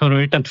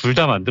일렉트론을 일단 둘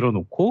다 만들어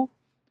놓고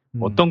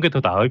어떤 게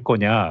더 나을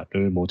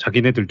거냐를 뭐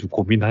자기네들도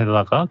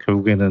고민하다가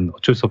결국에는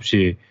어쩔 수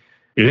없이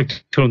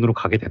일렉트론으로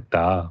가게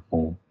됐다.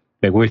 뭐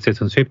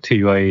맥OS에서는 스위프트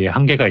UI에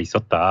한계가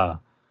있었다.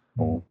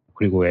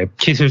 그리고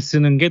앱킷을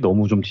쓰는 게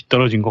너무 좀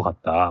뒤떨어진 것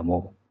같다.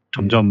 뭐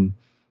점점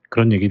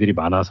그런 얘기들이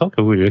많아서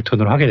결국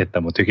일렉트론으로 하게 됐다.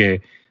 뭐 되게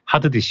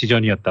하드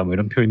디시전이었다. 뭐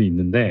이런 표현이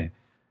있는데,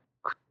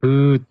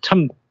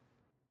 참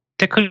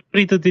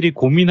테크리더들이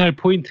고민할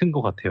포인트인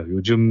것 같아요.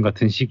 요즘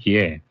같은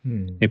시기에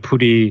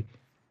애플이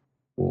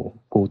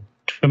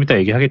좀 이따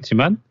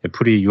얘기하겠지만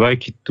애플이 UI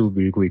킷도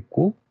밀고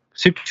있고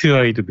스위프트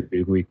UI도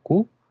밀고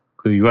있고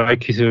그 UI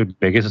킷을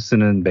맥에서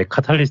쓰는 맥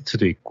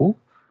카탈리스트도 있고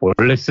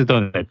원래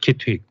쓰던 앱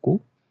킷도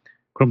있고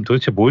그럼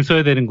도대체 뭘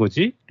써야 되는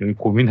거지?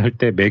 고민할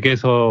때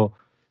맥에서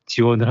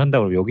지원을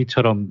한다고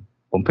여기처럼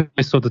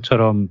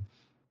원패스워드처럼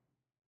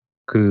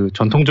그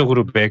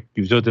전통적으로 맥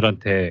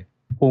유저들한테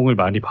호응을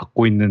많이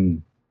받고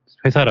있는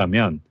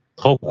회사라면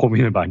더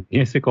고민을 많이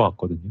했을 것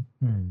같거든요.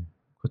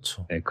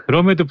 그렇죠. 네,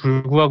 그럼에도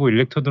불구하고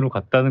일렉트론으로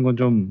갔다는 건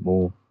좀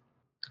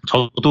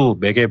저도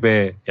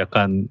맥앱에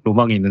약간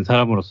로망이 있는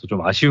사람으로서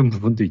좀 아쉬운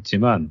부분도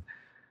있지만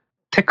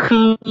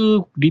테크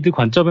리드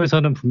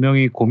관점에서는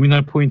분명히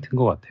고민할 포인트인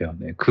것 같아요.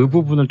 네, 그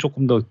부분을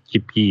조금 더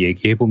깊이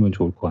얘기해 보면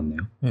좋을 것 같네요.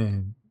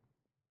 네.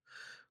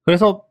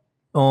 그래서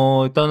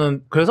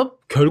일단은 그래서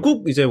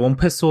결국 이제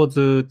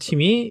원패스워드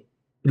팀이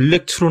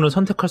일렉트론을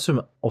선택하게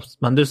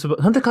만들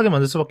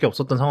수밖에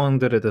없었던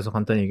상황들에 대해서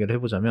간단히 얘기를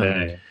해보자면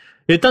네.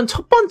 일단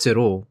첫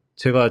번째로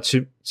제가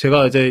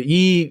이제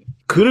이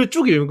글을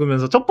쭉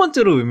읽으면서 첫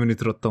번째로 의문이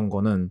들었던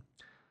거는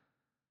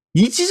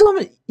이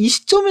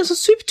시점에서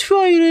스위프트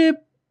UI의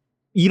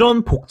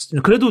이런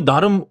그래도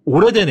나름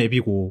오래된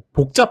앱이고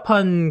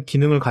복잡한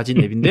기능을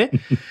가진 앱인데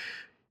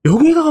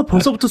여기다가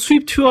벌써부터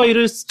스위프트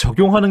UI를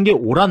적용하는 게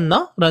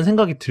옳았나? 라는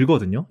생각이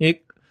들거든요.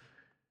 네.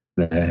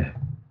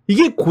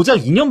 이게 고작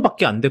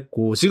 2년밖에 안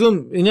됐고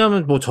지금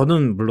왜냐하면 뭐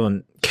저는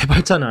물론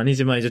개발자는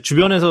아니지만 이제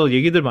주변에서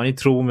얘기들 많이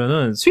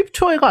들어보면은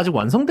스위프트 UI가 아직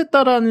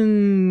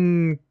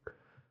완성됐다라는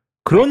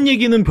그런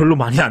얘기는 별로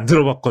많이 안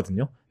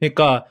들어봤거든요.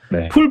 그러니까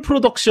네. 풀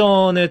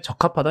프로덕션에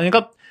적합하다.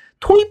 그러니까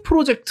토이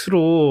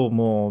프로젝트로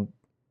뭐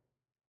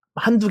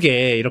한두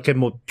개 이렇게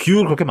뭐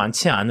뷰 그렇게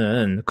많지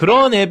않은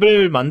그런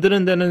앱을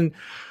만드는 데는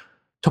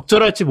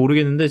적절할지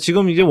모르겠는데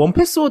지금 이제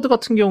원패스워드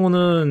같은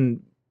경우는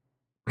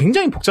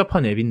굉장히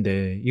복잡한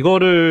앱인데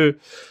이거를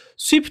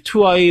스위프트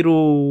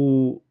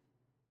UI로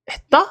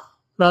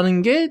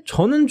했다라는 게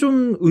저는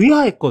좀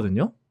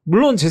의아했거든요.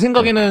 물론 제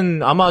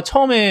생각에는 아마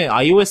처음에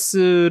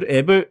iOS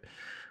앱을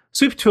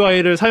스위프트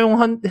UI를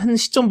사용한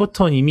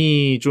시점부터는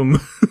이미 좀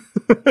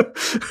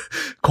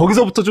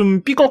거기서부터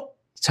좀 삐걱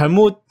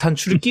잘못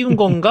단추를 끼운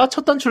건가?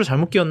 첫 단추를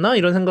잘못 끼웠나?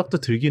 이런 생각도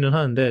들기는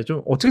하는데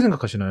좀 어떻게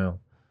생각하시나요?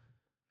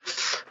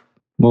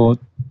 뭐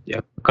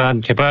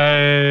약간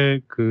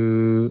개발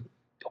그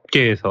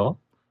업계에서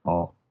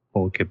뭐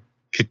이렇게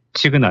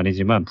규칙은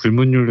아니지만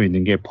불문율로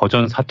있는 게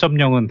버전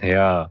 4.0은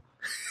돼야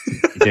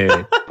이제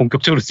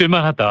본격적으로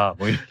쓸만하다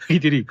뭐 이런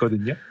얘기들이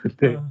있거든요.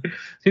 근데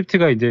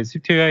스위프트가 이제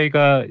스위프트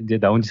UI가 이제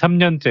나온 지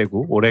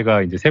 3년째고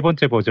올해가 이제 세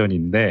번째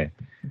버전인데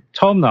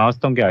처음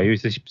나왔었던 게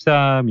iOS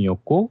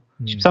 13이었고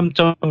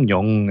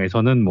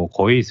 13.0에서는 뭐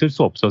거의 쓸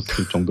수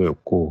없었을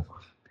정도였고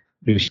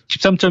그리고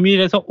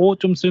 13.1에서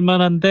좀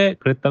쓸만한데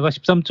그랬다가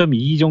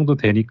 13.2 정도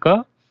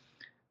되니까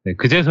네,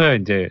 그제서야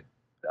이제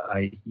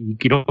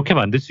이렇게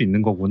만들 수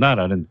있는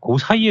거구나라는 그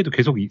사이에도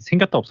계속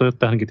생겼다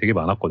없어졌다 하는 게 되게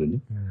많았거든요.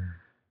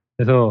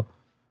 그래서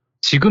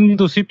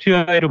지금도 스위프트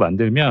UI를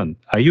만들면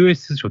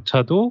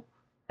iOS조차도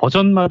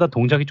버전마다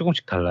동작이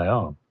조금씩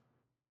달라요.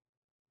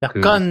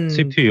 약간 그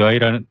스위프트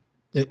UI라는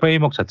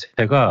프레임워크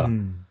자체가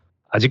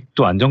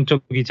아직도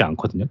안정적이지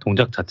않거든요.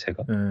 동작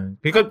자체가.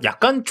 그러니까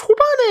약간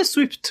초반에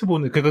스위프트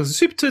그러니까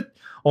스위프트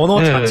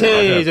언어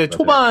자체의 이제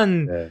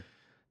초반을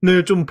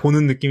좀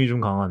보는 느낌이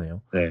좀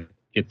강하네요. 네.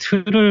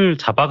 틀을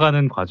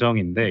잡아가는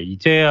과정인데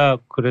이제야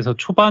그래서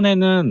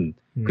초반에는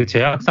그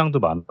제약상도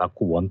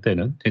많았고 원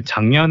때는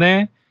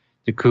작년에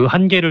그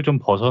한계를 좀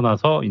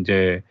벗어나서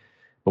이제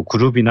뭐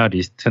그룹이나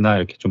리스트나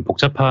이렇게 좀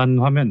복잡한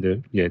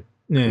화면들 그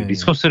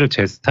리소스를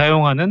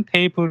재사용하는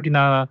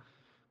테이블이나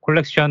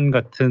콜렉션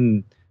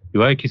같은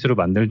UI 킷으로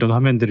만들던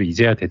화면들을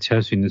이제야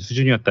대체할 수 있는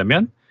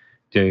수준이었다면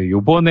이제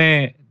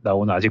요번에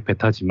나오는 아직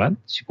베타지만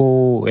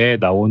 15에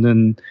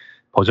나오는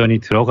버전이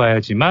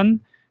들어가야지만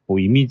뭐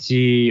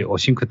이미지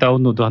어싱크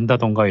다운로드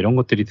한다던가 이런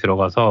것들이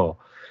들어가서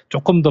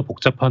조금 더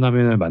복잡한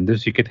화면을 만들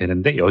수 있게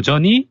되는데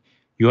여전히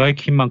UI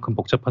킷만큼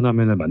복잡한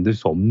화면을 만들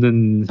수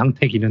없는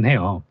상태기는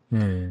해요.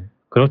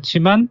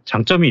 그렇지만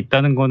장점이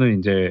있다는 거는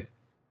이제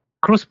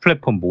크로스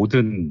플랫폼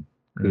모든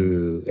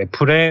그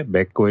애플의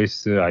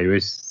macOS,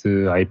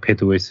 iOS,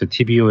 iPadOS,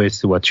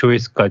 tvOS,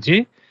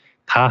 watchOS까지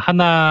다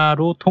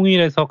하나로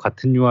통일해서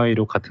같은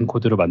UI로 같은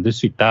코드로 만들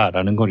수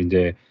있다라는 걸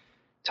이제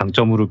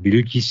장점으로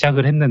밀기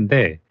시작을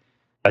했는데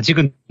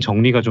아직은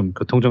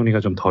교통 정리가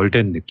좀 덜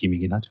된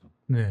느낌이긴 하죠.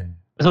 네.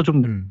 그래서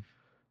좀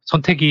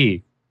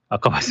선택이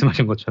아까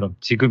말씀하신 것처럼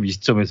지금 이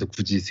시점에서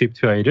굳이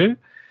스위프트 UI를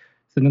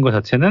쓰는 것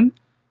자체는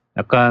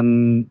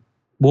약간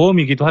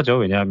모험이기도 하죠.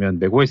 왜냐하면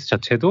macOS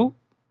자체도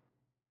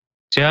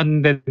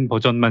제한된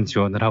버전만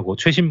지원을 하고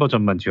최신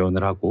버전만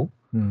지원을 하고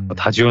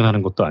다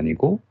지원하는 것도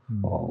아니고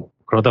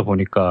그러다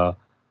보니까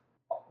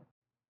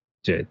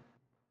이제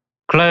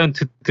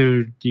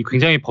클라이언트들이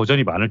굉장히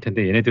버전이 많을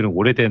텐데 얘네들은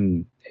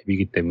오래된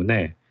앱이기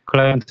때문에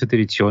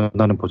클라이언트들이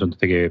지원하는 버전도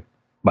되게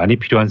많이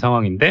필요한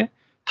상황인데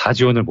다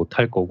지원을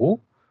못할 거고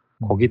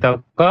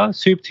거기다가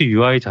스위프트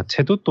UI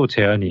자체도 또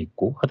제한이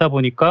있고 하다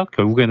보니까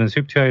결국에는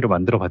스위프트 UI로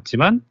만들어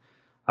봤지만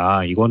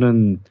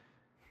이거는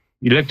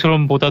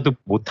일렉트론보다도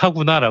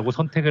못하구나라고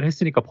선택을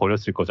했으니까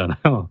버렸을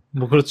거잖아요.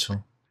 뭐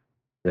그렇죠.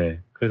 네,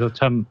 그래서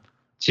참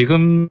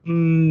지금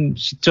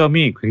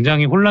시점이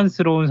굉장히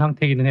혼란스러운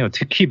상태이기는 해요.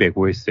 특히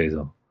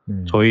맥OS에서.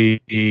 저희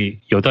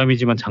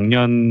여담이지만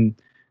작년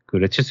그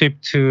레츠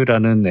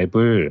스위프트라는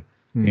앱을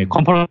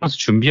컨퍼런스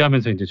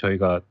준비하면서 이제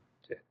저희가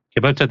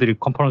개발자들이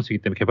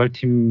컨퍼런스이기 때문에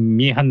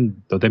개발팀이 한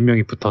너댓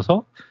명이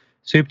붙어서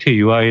스위프트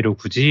UI로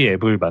굳이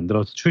앱을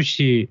만들어서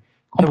출시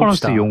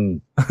컨퍼런스용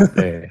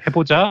네,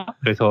 해보자.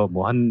 그래서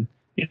뭐 한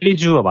 1,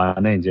 2주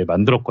만에 이제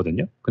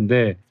만들었거든요.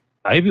 근데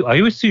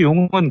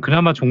iOS용은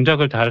그나마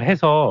종작을 잘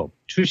해서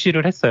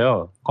출시를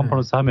했어요.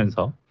 컨퍼런스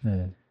하면서.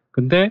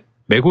 근데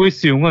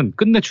맥OS용은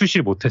끝내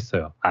출시를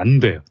못했어요. 안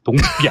돼요.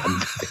 동작이 안 돼.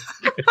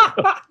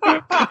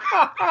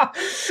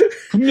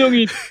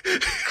 분명히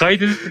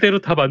가이드대로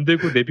다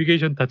만들고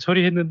내비게이션 다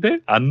처리했는데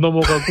안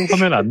넘어가고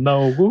화면 안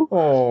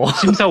나오고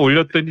심사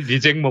올렸더니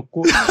리젝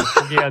먹고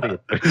포기해야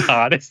되겠다. 그래서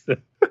안 했어요.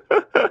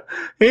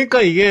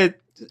 그러니까 이게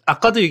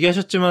아까도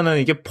얘기하셨지만은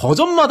이게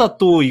버전마다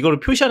또 이거를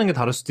표시하는 게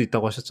다를 수도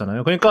있다고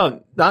하셨잖아요. 그러니까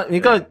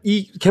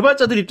이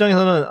개발자들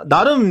입장에서는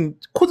나름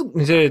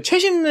이제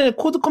최신의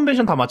코드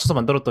컨벤션 다 맞춰서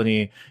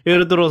만들었더니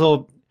예를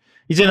들어서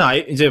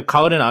이제는 이제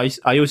가을에는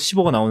iOS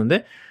 15가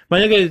나오는데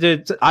만약에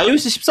이제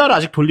iOS 14를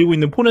아직 돌리고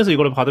있는 폰에서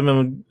이걸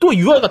받으면 또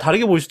UI가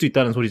다르게 보일 수도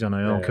있다는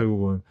소리잖아요. 네.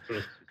 결국은.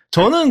 그렇지.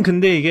 저는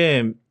근데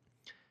이게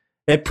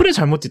애플의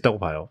잘못도 있다고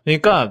봐요.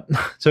 그러니까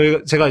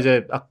제가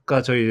이제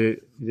아까 저희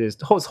이제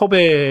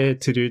섭외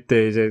드릴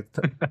때 이제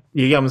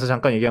얘기하면서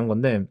잠깐 얘기한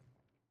건데,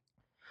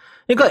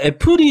 그러니까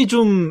애플이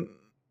좀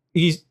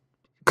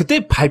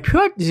그때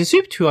발표할 이제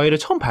스위프트 UI를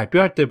처음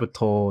발표할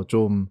때부터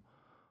좀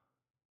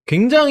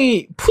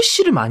굉장히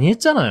푸시를 많이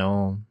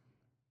했잖아요.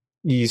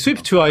 이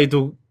스위프트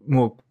UI도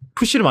뭐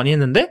푸시를 많이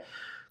했는데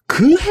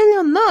그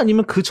해였나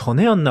아니면 그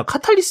전해였나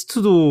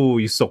카탈리스트도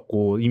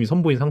있었고 이미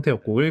선보인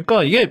상태였고,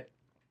 그러니까 이게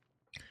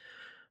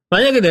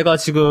만약에 내가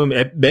지금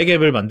맥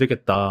앱을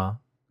만들겠다.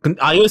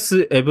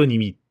 iOS 앱은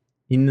이미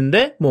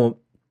있는데, 뭐,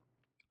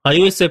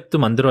 iOS 앱도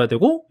만들어야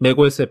되고,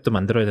 맥OS 앱도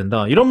만들어야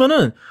된다.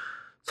 이러면은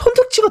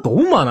선택지가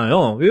너무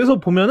많아요. 그래서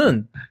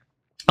보면은,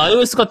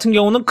 iOS 같은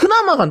경우는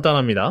그나마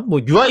간단합니다. 뭐,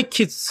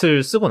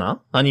 UI킷을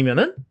쓰거나,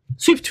 아니면은,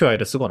 스위프트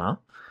UI를 쓰거나.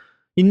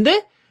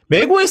 인데,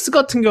 맥OS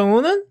같은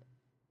경우는,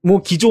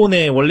 뭐,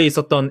 기존에 원래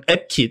있었던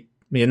앱킷,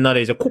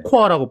 옛날에 이제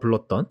코코아라고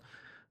불렀던,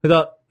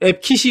 그다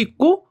앱킷이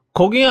있고,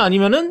 거기에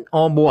아니면은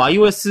뭐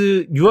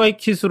iOS UI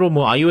킷으로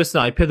뭐 iOS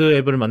아이패드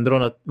앱을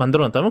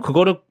만들어놨다면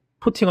그거를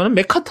포팅하는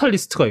맥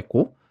카탈리스트가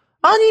있고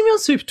아니면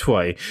스위프트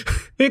UI.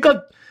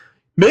 그러니까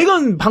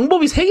맥은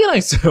방법이 3개나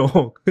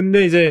있어요.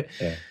 근데 이제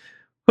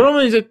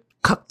그러면 이제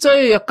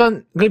각자의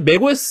약간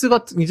맥OS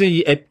같은 이제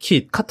이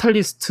앱킷,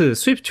 카탈리스트,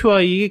 스위프트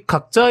UI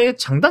각자의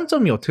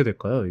장단점이 어떻게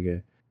될까요,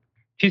 이게?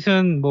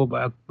 킷은 뭐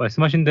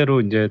말씀하신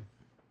대로 이제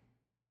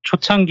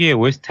초창기에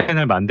OS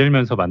X을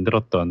만들면서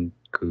만들었던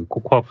그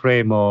코코아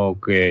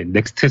프레임워크의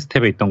넥스트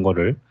스텝에 있던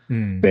거를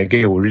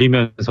맥에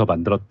올리면서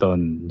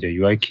만들었던 이제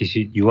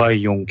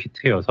UI용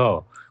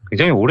키트여서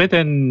굉장히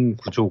오래된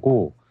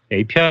구조고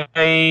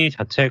API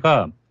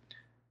자체가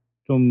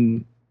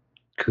좀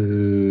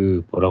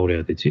뭐라고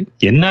그래야 되지?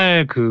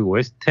 옛날 그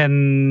OS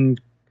X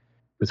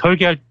그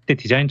설계할 때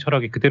디자인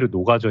철학이 그대로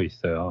녹아져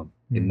있어요.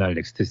 옛날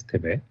넥스트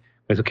스텝에.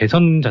 그래서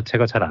개선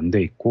자체가 잘 안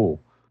돼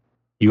있고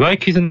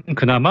UI킷은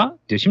그나마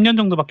이제 10년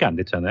정도밖에 안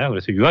됐잖아요.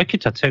 그래서 UI킷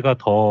자체가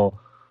더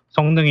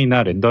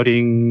성능이나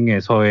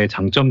렌더링에서의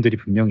장점들이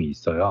분명히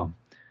있어요.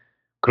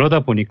 그러다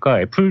보니까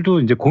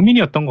애플도 이제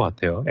고민이었던 것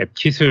같아요.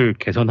 앱킷을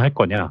개선할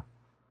거냐,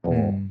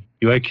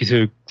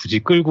 UI킷을 굳이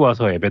끌고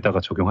와서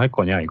앱에다가 적용할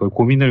거냐, 이걸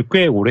고민을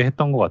꽤 오래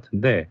했던 것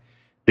같은데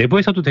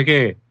내부에서도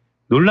되게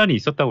논란이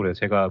있었다고 그래요.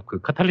 제가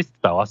그 카탈리스트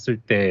나왔을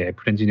때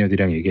애플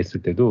엔지니어들이랑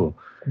얘기했을 때도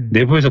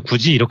내부에서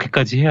굳이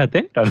이렇게까지 해야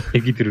돼? 라는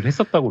얘기들을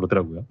했었다고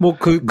그러더라고요. 뭐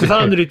그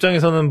사람들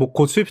입장에서는 뭐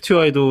곧 스위프트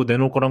UI도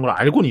내놓을 거란 걸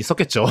알고는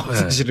있었겠죠. 네.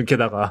 사실은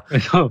게다가.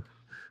 그래서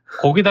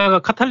거기다가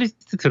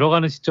카탈리스트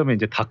들어가는 시점에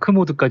이제 다크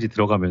모드까지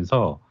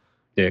들어가면서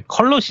이제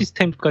컬러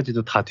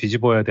시스템까지도 다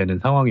뒤집어야 되는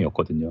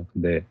상황이었거든요.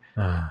 근데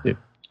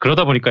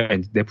그러다 보니까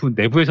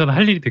내부에서는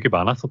할 일이 되게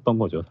많았었던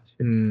거죠.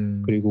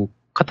 사실. 그리고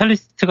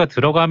카탈리스트가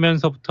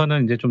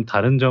들어가면서부터는 이제 좀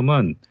다른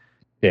점은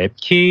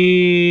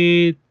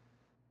앱킷이랑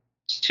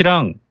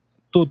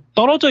또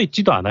떨어져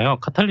있지도 않아요.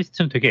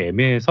 카탈리스트는 되게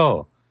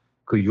애매해서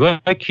그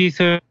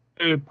UI킷을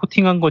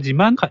포팅한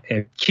거지만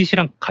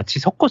앱킷이랑 같이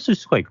섞어 쓸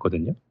수가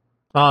있거든요.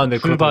 아, 네,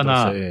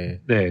 툴바나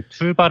네,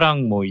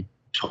 툴바랑 뭐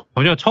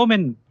전혀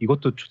처음엔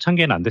이것도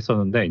초창기에는 안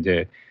됐었는데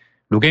이제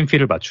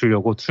룩앤필을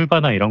맞추려고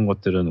툴바나 이런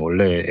것들은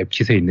원래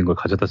앱킷에 있는 걸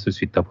가져다 쓸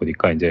수 있다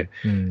보니까 이제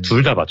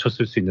둘 다 맞춰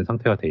쓸 수 있는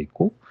상태가 돼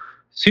있고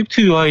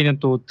스위프트 UI는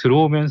또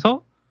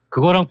들어오면서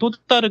그거랑 또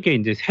다르게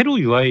이제 새로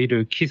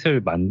UI를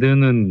킷을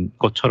만드는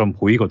것처럼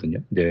보이거든요.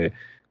 이제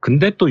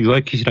근데 또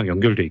UI 킷이랑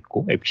연결돼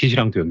있고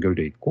앱킷이랑도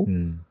연결돼 있고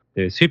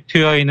네, 스위프트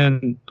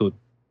UI는 또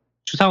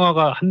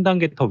추상화가 한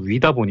단계 더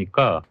위다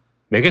보니까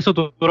맥에서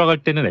돌아갈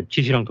때는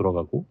앱킷이랑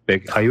돌아가고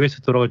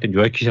iOS 돌아갈 때는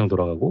UI 킷이랑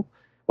돌아가고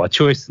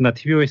watchOS나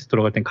tvOS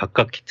돌아갈 땐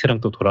각각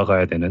키트랑 또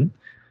돌아가야 되는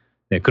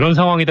네, 그런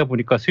상황이다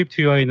보니까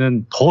스위프트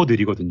UI는 더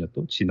느리거든요.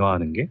 또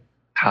진화하는 게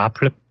다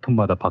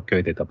플랫폼마다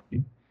바뀌어야 되다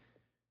보니.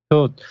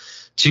 그래서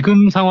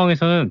지금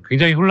상황에서는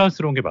굉장히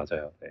혼란스러운 게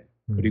맞아요. 네.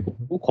 그리고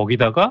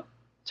거기다가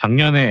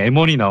작년에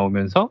M1이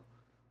나오면서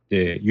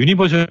이제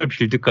유니버셜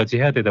빌드까지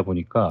해야 되다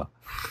보니까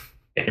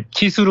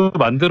앱킷으로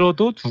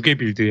만들어도 2개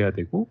빌드해야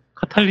되고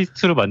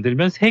카탈리스트로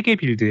만들면 3개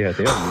빌드해야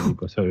돼요.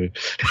 유니버셜.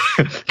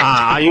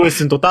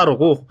 iOS는 또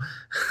따르고?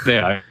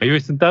 네,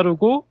 iOS는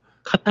따르고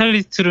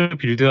카탈리스트를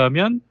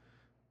빌드하면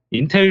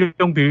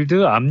인텔용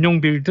빌드,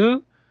 암용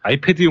빌드,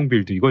 아이패드용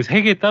빌드 이걸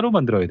 3개 따로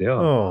만들어야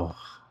돼요.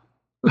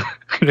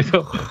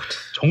 그래서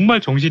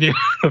정말 정신이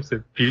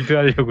없어요.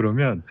 빌드하려고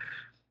그러면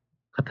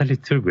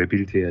카탈리스트를 왜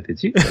빌드해야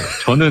되지?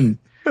 저는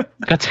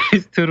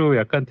카탈리스트로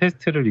약간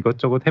테스트를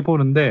이것저것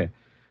해보는데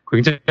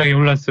굉장히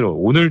혼란스러워.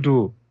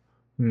 오늘도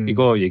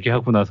이거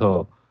얘기하고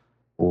나서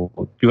뭐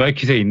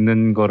UI킷에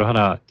있는 거를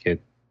하나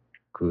이렇게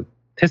그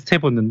테스트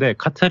해봤는데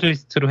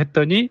카탈리스트로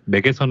했더니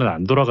맥에서는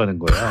안 돌아가는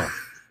거야.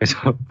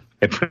 그래서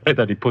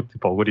애플에다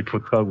버그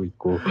리포트 하고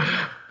있고,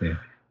 네.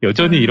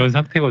 여전히 이런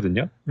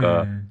상태거든요.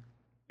 그러니까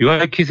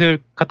UI킷을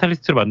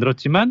카탈리스트로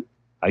만들었지만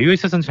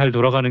iOS에서는 잘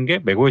돌아가는 게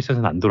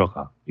macOS에서는 안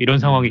돌아가. 이런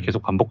상황이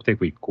계속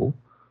반복되고 있고,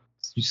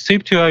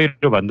 스위프트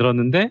UI를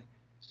만들었는데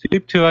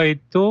스위프트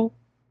UI도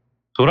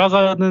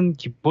돌아가는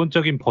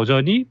기본적인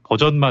버전이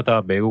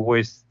버전마다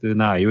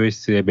macOS나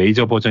iOS의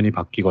메이저 버전이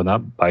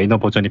바뀌거나 마이너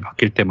버전이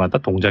바뀔 때마다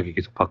동작이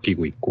계속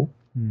바뀌고 있고,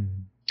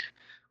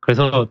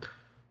 그래서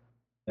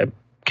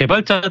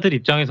개발자들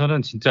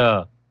입장에서는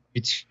진짜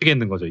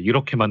미치겠는 거죠.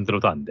 이렇게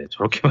만들어도 안 돼.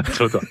 저렇게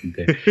만들어도 안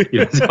돼.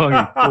 이런 상황이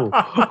있고.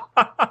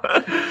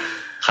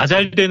 다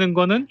잘 되는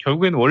거는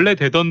결국엔 원래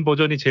되던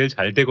버전이 제일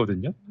잘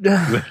되거든요.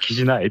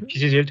 UI킷이나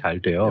앱킷이 제일 잘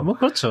돼요. 뭐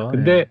그렇죠.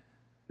 근데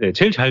네,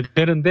 제일 잘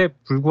되는데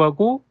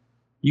불구하고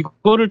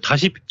이거를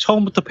다시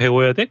처음부터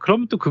배워야 돼?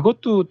 그러면 또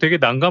그것도 되게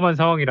난감한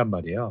상황이란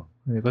말이에요.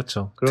 네,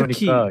 그렇죠.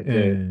 그러니까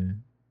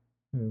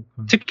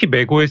특히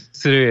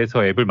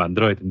macOS에서 앱을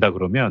만들어야 된다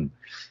그러면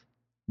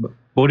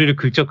머리를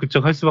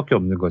긁적긁적 할 수밖에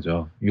없는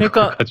거죠.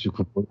 그러니까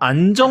가지고.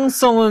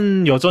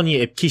 안정성은 여전히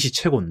앱킷이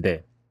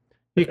최고인데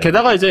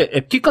게다가 이제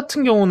앱킷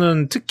같은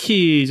경우는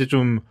특히 이제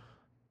좀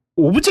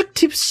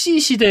오브젝티브 C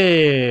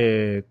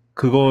시대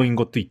그거인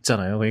것도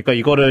있잖아요. 그러니까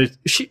이거를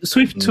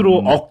스위프트로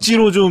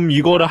억지로 좀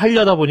이거를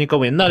하려다 보니까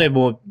옛날에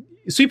뭐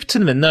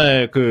스위프트는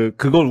맨날 그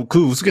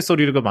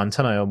우스갯소리가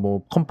많잖아요.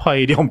 뭐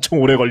컴파일이 엄청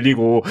오래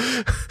걸리고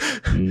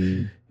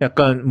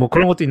약간 뭐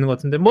그런 것도 있는 것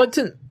같은데 뭐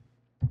하여튼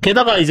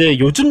게다가 이제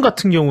요즘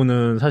같은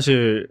경우는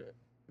사실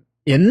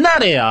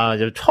옛날에야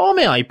이제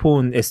처음에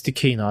아이폰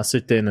SDK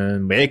나왔을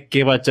때는 맥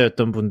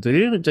개발자였던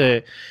분들이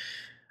이제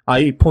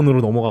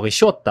아이폰으로 넘어가기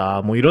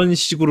쉬웠다. 뭐 이런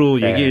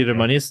식으로 얘기를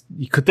많이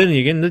그때는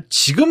얘기했는데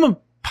지금은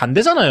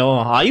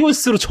반대잖아요.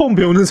 iOS로 처음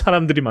배우는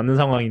사람들이 많은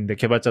상황인데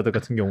개발자들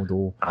같은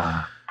경우도.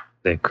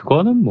 네,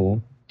 그거는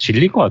뭐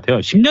진리인 것 같아요.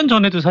 10년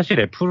전에도 사실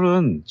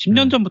애플은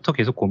 10년 전부터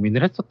계속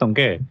고민을 했었던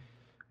게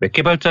맥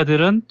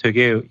개발자들은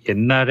되게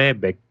옛날에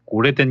맥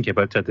오래된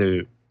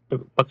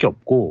개발자들밖에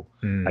없고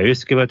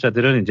iOS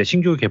개발자들은 이제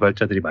신규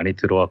개발자들이 많이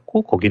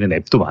들어왔고 거기는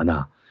앱도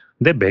많아.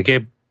 근데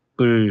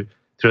맥앱을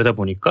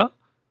들여다보니까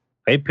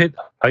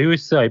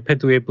iOS,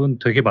 아이패드 앱은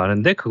되게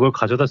많은데 그걸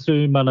가져다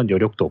쓸 만한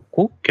여력도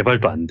없고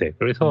개발도 안 돼.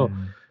 그래서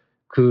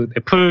그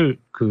애플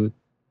그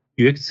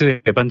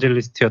UX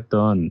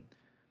에반젤리스트였던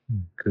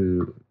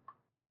그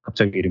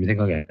갑자기 이름이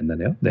생각이 안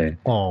나네요. 네.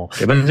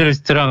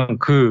 에반젤리스트랑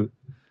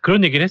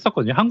그런 얘기를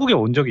했었거든요. 한국에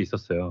온 적이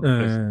있었어요.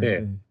 그랬을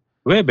때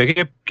왜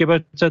맥앱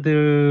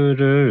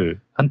개발자들을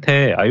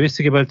한테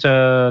iOS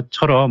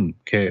개발자처럼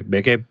이렇게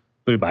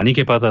맥앱을 많이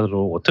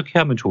개발하도록 어떻게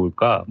하면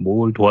좋을까?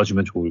 뭘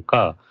도와주면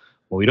좋을까?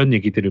 뭐 이런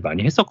얘기들을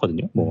많이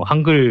했었거든요. 뭐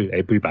한글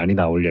앱을 많이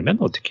나오려면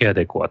어떻게 해야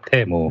될 것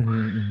같아? 뭐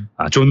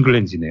존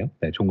글렌지네요.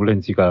 네, 존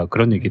글렌지가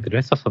그런 얘기들을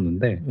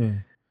했었었는데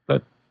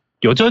그러니까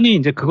여전히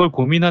이제 그걸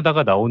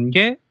고민하다가 나온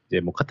게 이제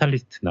뭐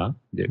카탈리스트나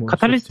이제 뭐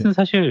카탈리스트는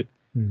사실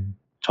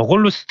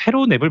저걸로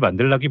새로운 앱을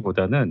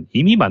만들라기보다는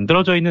이미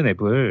만들어져 있는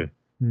앱을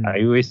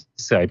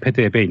iOS, 아이패드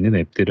앱에 있는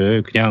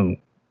앱들을 그냥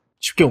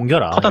쉽게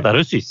옮겨라. 퍼다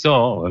나를 수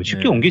있어.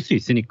 쉽게 옮길 수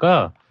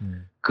있으니까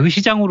그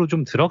시장으로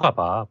좀 들어가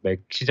봐.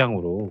 맥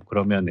시장으로.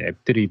 그러면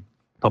앱들이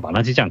더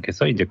많아지지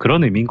않겠어? 이제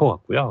그런 의미인 것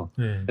같고요.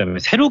 그다음에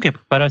새로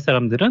개발할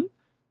사람들은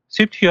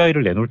스위프트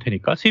UI를 내놓을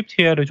테니까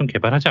스위프트 UI를 좀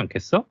개발하지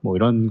않겠어? 뭐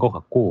이런 것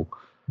같고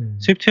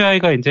스위프트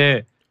UI가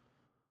이제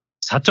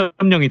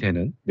 4.0이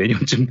되는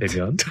내년쯤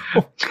되면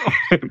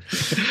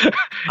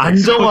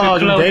안정화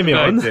좀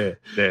되면 이제,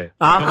 네.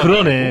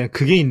 그러네.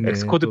 그게 있네.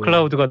 엑스코드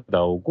클라우드가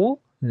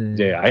나오고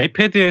이제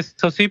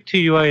아이패드에서 스위프트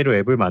UI로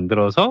앱을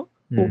만들어서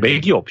뭐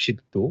맥이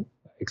없이도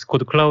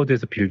엑스코드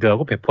클라우드에서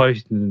빌드하고 배포할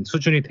수 있는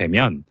수준이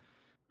되면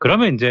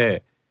그러면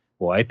이제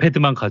뭐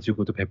아이패드만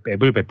가지고도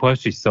앱을 배포할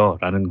수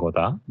있어라는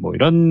거다. 뭐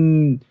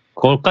이런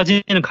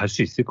거까지는 갈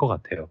수 있을 것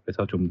같아요.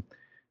 그래서 좀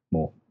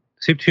뭐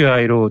스위프트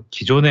UI로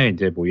기존에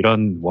이제 뭐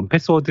이런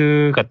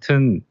원패스워드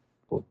같은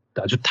뭐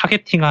아주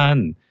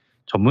타겟팅한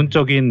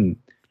전문적인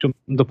좀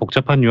더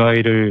복잡한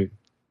UI를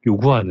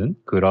요구하는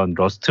그런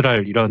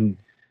러스트랄 이런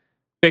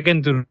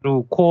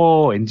백엔드로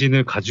코어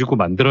엔진을 가지고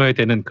만들어야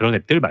되는 그런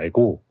앱들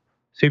말고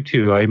스위프트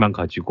UI만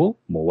가지고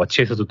뭐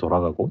워치에서도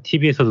돌아가고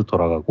TV에서도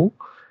돌아가고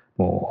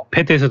뭐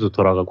패드에서도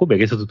돌아가고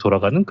맥에서도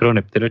돌아가는 그런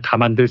앱들을 다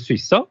만들 수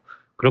있어?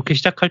 그렇게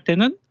시작할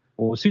때는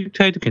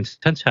스위프트 UI도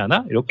괜찮지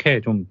않아?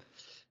 이렇게 좀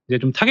이제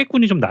좀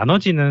타겟군이 좀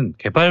나눠지는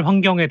개발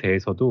환경에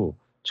대해서도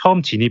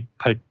처음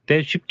진입할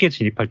때 쉽게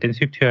진입할 땐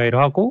스위프트 UI로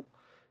하고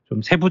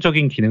좀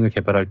세부적인 기능을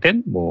개발할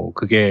땐 뭐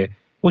그게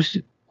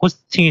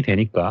호스팅이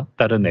되니까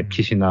다른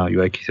앱킷이나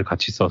UI킷을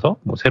같이 써서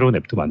뭐 새로운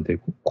앱도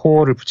만들고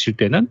코어를 붙일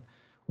때는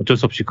어쩔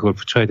수 없이 그걸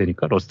붙여야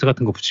되니까 러스트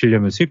같은 거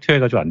붙이려면 스위프트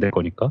UI 가지고 안 될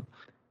거니까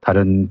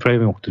다른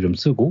프레임워크도 좀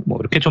쓰고 뭐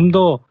이렇게 좀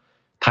더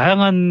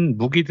다양한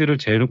무기들을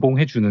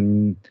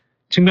제공해주는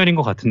측면인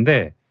것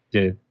같은데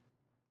이제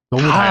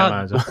너무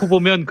다양하죠. 놓고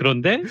보면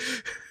그런데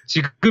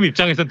지금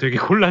입장에선 되게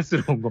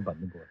혼란스러운 건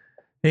맞는 것 같아요.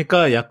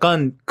 그러니까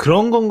약간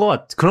그런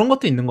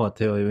것도 있는 것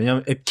같아요.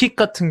 왜냐면 앱킷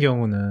같은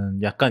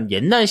경우는 약간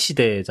옛날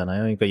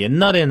시대잖아요. 그러니까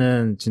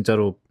옛날에는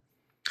진짜로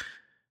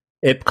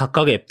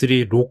각각의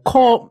앱들이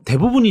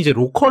대부분이 이제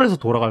로컬에서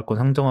돌아갈 건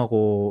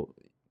상정하고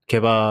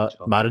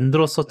그렇죠.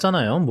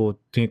 만들었었잖아요. 뭐,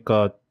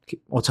 그러니까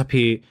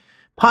어차피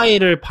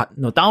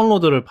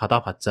다운로드를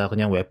받아봤자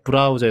그냥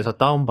웹브라우저에서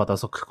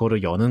다운받아서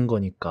그거를 여는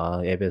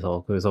거니까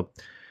앱에서.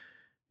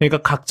 그러니까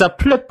각자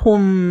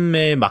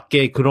플랫폼에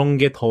맞게 그런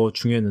게 더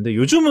중요했는데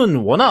요즘은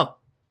워낙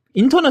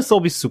인터넷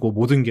서비스고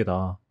모든 게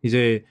다.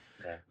 이제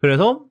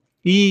그래서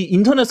이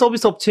인터넷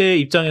서비스 업체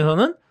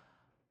입장에서는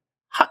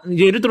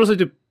예를 들어서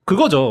이제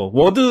그거죠.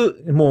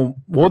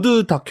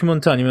 워드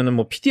다큐멘트 아니면은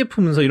뭐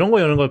PDF 문서 이런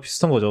거 여는 거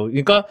비슷한 거죠.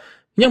 그러니까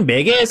그냥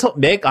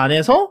맥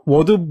안에서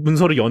워드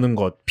문서를 여는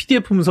것,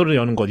 PDF 문서를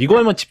여는 것,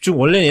 이거에만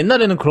원래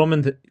옛날에는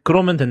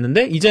그러면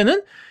됐는데,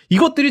 이제는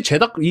이것들이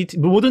이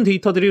모든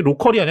데이터들이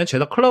로컬이 아니라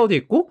죄다 클라우드에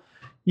있고,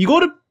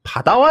 이거를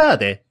받아와야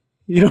돼.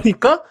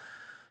 이러니까,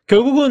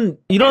 결국은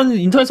이런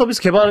인터넷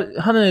서비스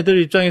개발하는 애들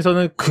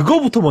입장에서는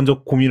그거부터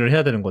먼저 고민을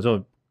해야 되는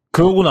거죠.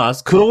 그러고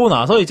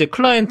나서 이제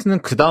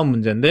클라이언트는 그 다음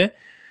문제인데,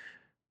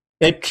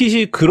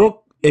 앱킷이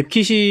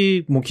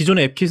뭐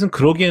기존의 앱킷은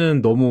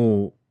그러기에는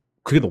너무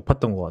그게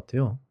높았던 것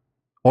같아요.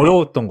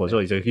 어려웠던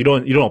거죠. 이제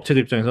이런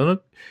업체들 입장에서는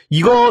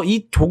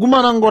이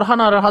조그만한 걸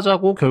하나를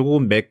하자고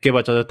결국은 맥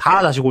개발자들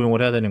다 다시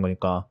고용을 해야 되는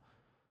거니까.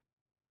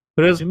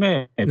 그래서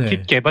요즘에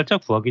앱킷 개발자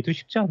구하기도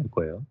쉽지 않을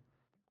거예요.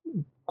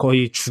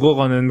 거의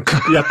죽어가는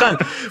약간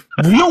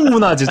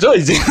무형문화재죠.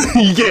 이제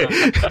이게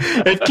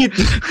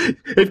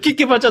앱킷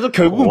개발자도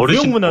결국은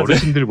무형문화재.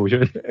 어르신들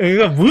모셔야 돼.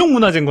 그러니까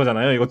무형문화재인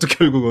거잖아요. 이것도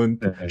결국은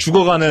네.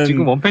 죽어가는.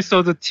 지금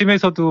원패스워드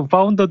팀에서도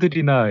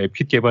파운더들이나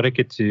앱킷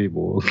개발했겠지.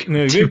 뭐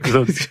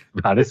그런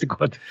안 했을 것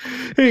같아.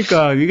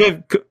 그러니까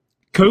이게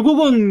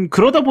결국은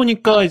그러다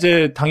보니까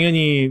이제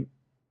당연히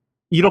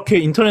이렇게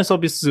인터넷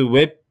서비스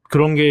웹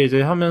그런 게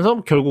이제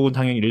하면서 결국은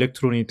당연히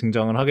일렉트론이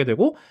등장을 하게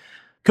되고.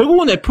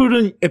 결국은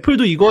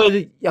애플도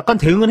이거에 약간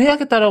대응을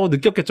해야겠다라고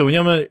느꼈겠죠.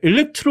 왜냐면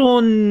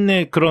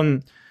일렉트론의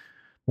그런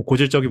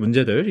고질적인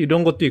문제들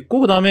이런 것도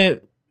있고 그다음에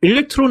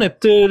일렉트론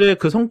앱들의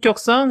그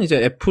성격상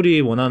이제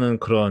애플이 원하는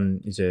그런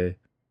이제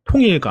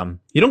통일감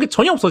이런 게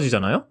전혀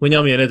없어지잖아요.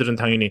 왜냐하면 얘네들은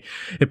당연히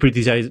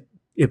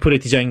애플의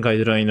디자인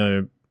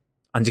가이드라인을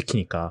안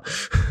지키니까.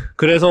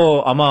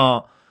 그래서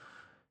아마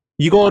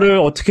이거를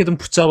어떻게든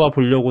붙잡아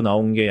보려고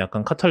나온 게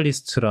약간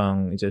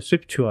카탈리스트랑 이제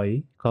스위프트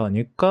UI가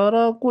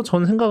아닐까라고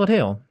저는 생각을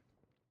해요.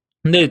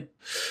 근데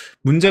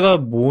문제가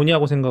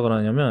뭐냐고 생각을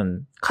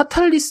하냐면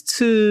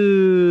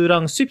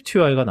카탈리스트랑 스위프트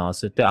UI가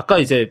나왔을 때 아까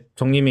이제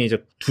정님이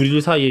이제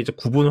둘 사이에 이제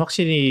구분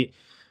확실히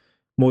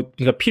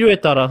그러니까 필요에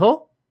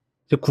따라서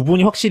이제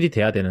구분이 확실히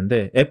돼야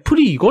되는데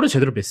애플이 이거를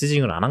제대로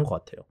메시징을 안 한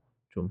것 같아요.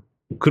 좀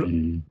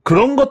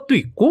그런 것도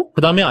있고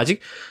그다음에 아직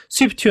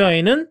스위프트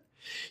UI는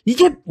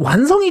이게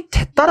완성이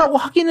됐다라고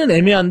하기는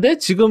애매한데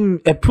지금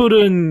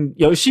애플은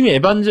열심히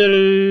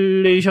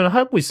에반젤레이션을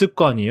하고 있을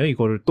거 아니에요,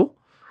 이거를 또?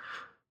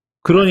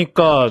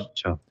 그러니까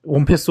그렇죠.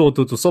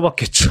 원패스워드도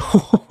써봤겠죠.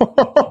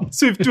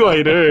 스위프트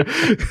UI를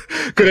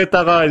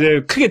그랬다가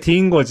이제 크게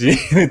뒤인 거지,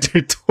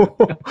 애들도.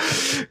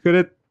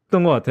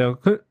 그랬던 것 같아요.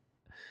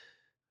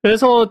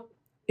 그래서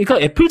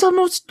그러니까 애플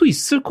잘못도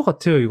있을 것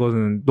같아요,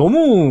 이거는.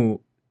 너무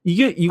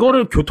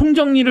이거를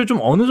교통정리를 좀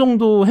어느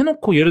정도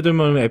해놓고, 예를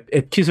들면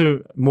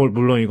앱킷을,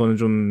 물론 이거는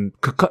좀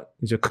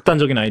이제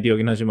극단적인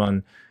아이디어긴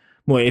하지만,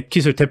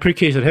 앱킷을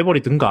데프리케이션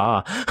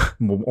해버리든가,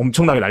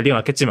 엄청나게 난리가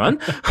났겠지만,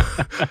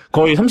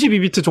 거의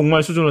 32비트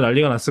종말 수준으로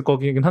난리가 났을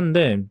거긴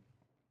한데,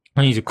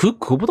 아니, 이제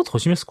그거보다 더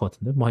심했을 것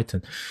같은데,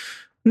 하여튼.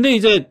 근데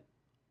이제,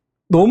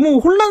 너무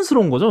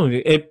혼란스러운 거죠,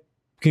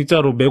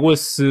 진짜로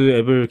맥OS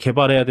앱을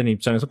개발해야 되는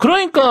입장에서.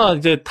 그러니까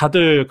이제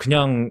다들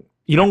그냥,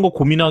 이런 거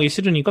고민하기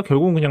싫으니까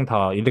결국은 그냥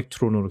다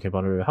일렉트론으로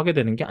개발을 하게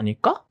되는 게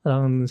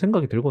아닐까라는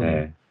생각이 들거든요.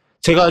 네.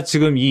 제가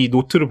지금 이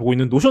노트를 보고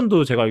있는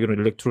노션도 제가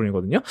알기로는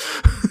일렉트론이거든요.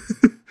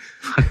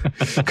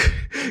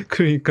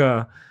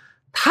 그러니까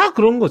다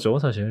그런 거죠,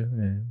 사실.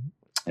 네.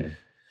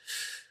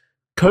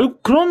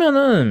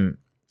 그러면은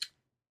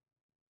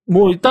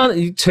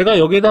일단 제가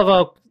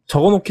여기다가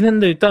적어놓긴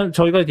했는데 일단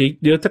저희가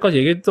여태까지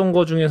얘기했던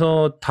거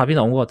중에서 답이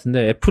나온 것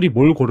같은데 애플이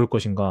뭘 고를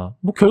것인가.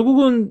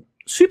 결국은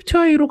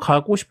스위프트UI로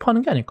가고 싶어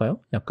하는 게 아닐까요?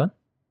 약간?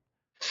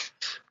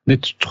 근데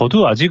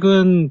저도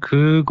아직은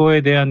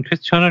그거에 대한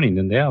퀘스천은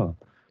있는데요.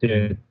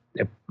 이제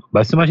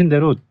말씀하신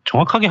대로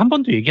정확하게 한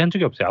번도 얘기한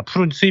적이 없어요.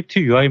 앞으로는 스위프트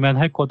UI만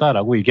할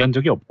거다라고 얘기한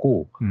적이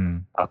없고,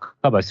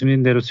 아까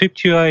말씀드린 대로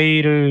스위프트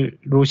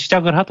UI로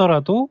시작을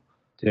하더라도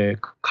이제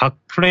각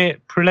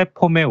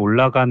플랫폼에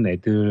올라간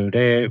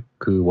애들의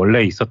그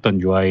원래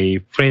있었던 UI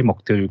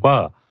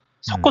프레임워크들과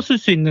섞어 쓸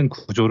수 있는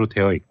구조로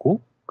되어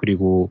있고,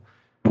 그리고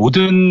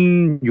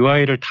모든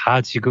UI를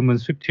다 지금은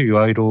스위프트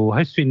UI로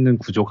할 수 있는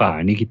구조가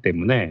아니기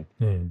때문에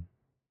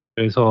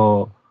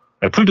그래서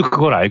애플도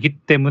그걸 알기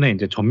때문에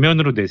이제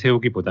전면으로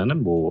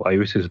내세우기보다는 뭐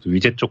iOS에서도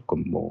위젯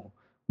조금 뭐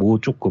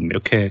조금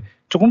이렇게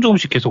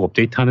조금씩 계속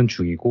업데이트하는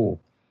중이고,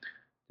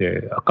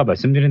 아까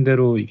말씀드린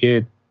대로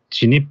이게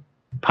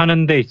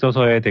진입하는 데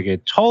있어서의 되게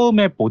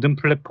처음에 모든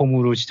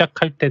플랫폼으로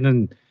시작할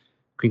때는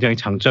굉장히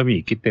장점이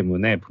있기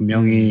때문에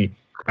분명히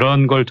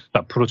그런 걸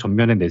앞으로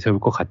전면에 내세울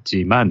것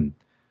같지만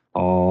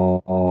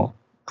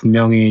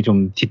분명히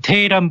좀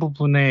디테일한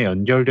부분에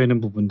연결되는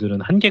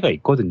부분들은 한계가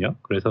있거든요.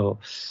 그래서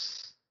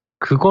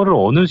그거를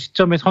어느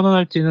시점에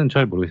선언할지는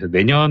잘 모르겠어요.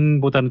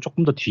 내년보다는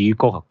조금 더 뒤일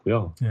것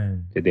같고요.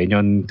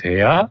 내년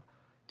돼야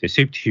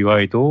스위프트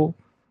UI도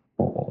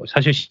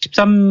사실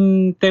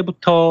 13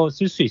 때부터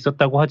쓸 수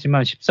있었다고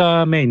하지만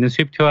 13에 있는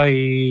스위프트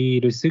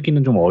UI를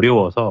쓰기는 좀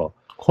어려워서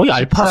거의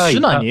알파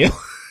수준 아니에요?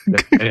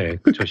 네,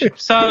 그렇죠.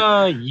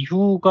 14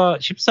 이후가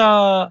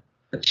 13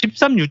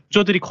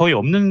 유저들이 거의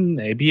없는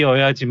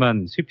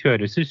앱이어야지만 스위프트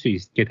UI를 쓸 수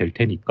있게 될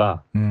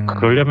테니까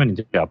그러려면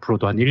이제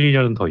앞으로도 한 1,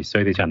 2년은 더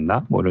있어야 되지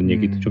않나? 뭐 이런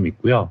얘기도 좀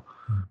있고요.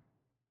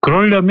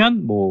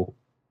 그러려면 뭐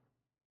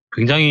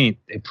굉장히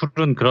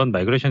애플은 그런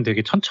마이그레이션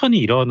되게 천천히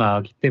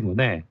일어나기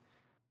때문에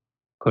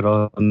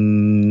그런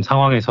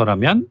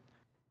상황에서라면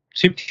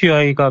스위프트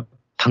UI가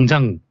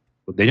당장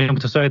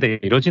내년부터 써야 돼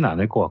이러지는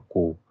않을 것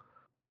같고,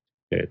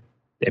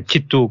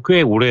 앱킷도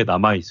꽤 오래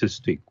남아있을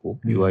수도 있고,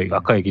 UI,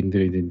 아까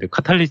얘기드렸는데,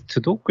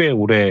 카탈리스트도 꽤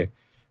오래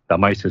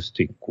남아있을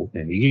수도 있고,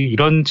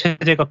 이런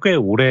체제가 꽤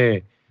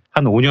오래,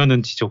 한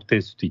 5년은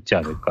지속될 수도 있지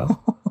않을까.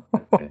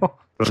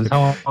 그런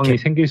상황이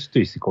생길 수도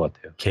있을 것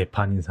같아요.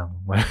 개판인 상황.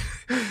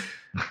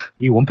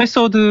 이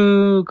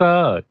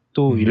원패스워드가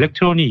또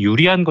일렉트론이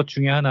유리한 것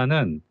중에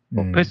하나는,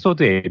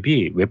 원패스워드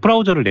앱이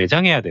웹브라우저를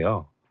내장해야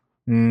돼요.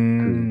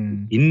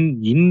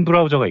 인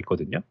브라우저가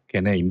있거든요.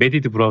 걔네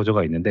인베디드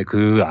브라우저가 있는데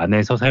그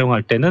안에서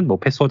사용할 때는 뭐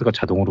패스워드가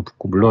자동으로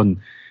붙고, 물론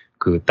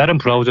그 다른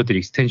브라우저들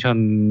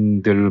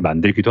익스텐션들을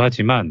만들기도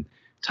하지만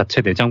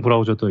자체 내장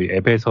브라우저도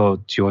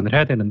앱에서 지원을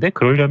해야 되는데,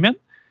 그러려면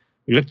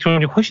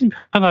일렉트론이 훨씬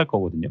편할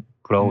거거든요.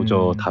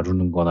 브라우저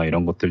다루는 거나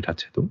이런 것들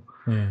자체도.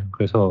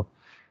 그래서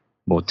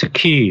뭐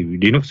특히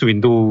리눅스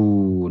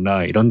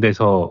윈도우나 이런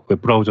데서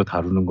웹브라우저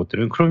다루는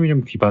것들은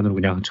크로미움 기반으로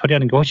그냥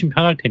처리하는 게 훨씬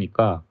편할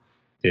테니까,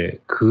 이제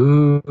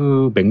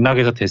그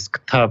맥락에서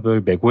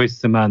데스크탑을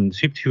macOS만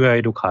스위프트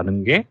UI로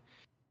가는 게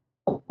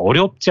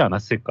어렵지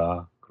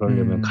않았을까.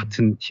 그러려면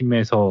같은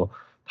팀에서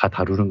다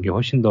다루는 게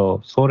훨씬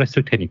더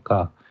수월했을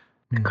테니까,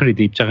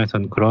 피클리드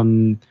입장에서는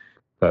그런,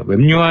 그러니까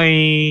웹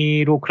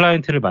UI로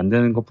클라이언트를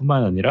만드는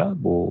것뿐만 아니라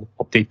뭐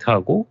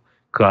업데이트하고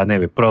그 안에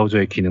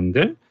웹브라우저의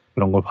기능들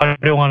그런 걸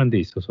활용하는 데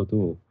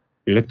있어서도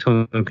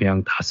일렉트론은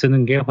그냥 다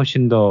쓰는 게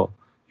훨씬 더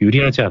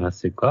유리하지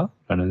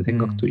않았을까라는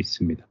생각도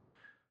있습니다.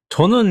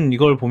 저는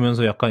이걸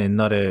보면서 약간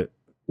옛날에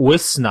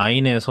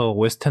OS9에서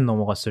OS10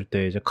 넘어갔을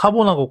때 이제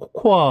카본하고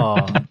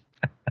코코아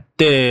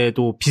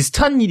때도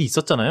비슷한 일이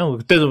있었잖아요.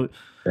 그때도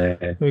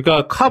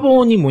그러니까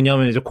카본이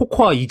뭐냐면 이제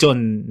코코아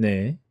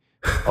이전에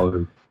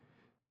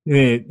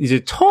네,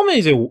 이제 처음에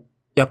이제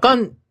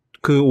약간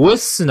그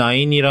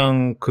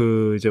OS9이랑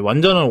그 이제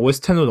완전한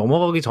OS10으로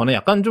넘어가기 전에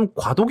약간 좀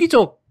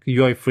과도기적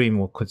UI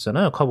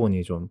프레임워크였잖아요.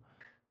 카본이 좀.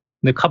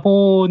 근데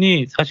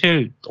카본이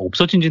사실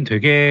없어진 지는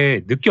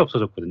되게 늦게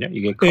없어졌거든요.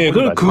 이게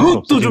카본이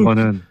그것도 좀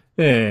거는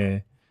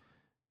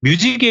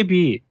뮤직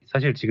앱이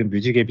사실 지금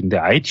뮤직 앱인데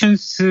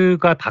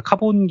아이튠스가 다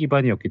카본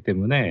기반이었기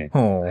때문에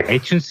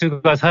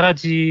아이튠스가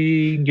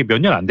사라진 게 몇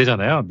년 안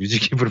되잖아요.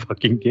 뮤직 앱으로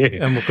바뀐 게.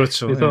 뭐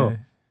그렇죠. 그래서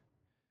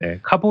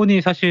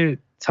카본이 사실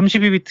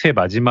 32비트의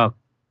마지막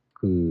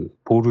그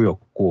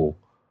보루였고,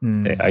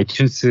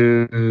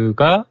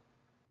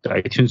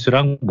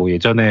 아이튠스랑 뭐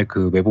예전에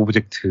그 웹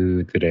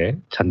오브젝트들의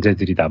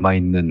잔재들이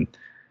남아있는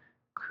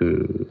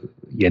그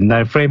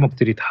옛날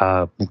프레임워크들이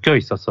다 묶여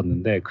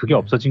있었었는데, 그게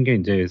없어진 게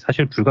이제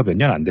사실 불과 몇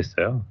년 안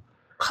됐어요.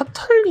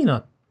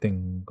 카탈리나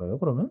때인가요,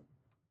 그러면?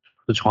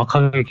 저도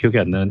정확하게 기억이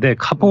안 나는데,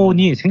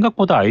 카본이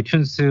생각보다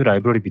아이튠스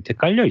라이브러리 밑에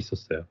깔려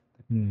있었어요.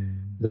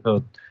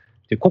 그래서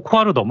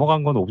코코아로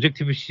넘어간 건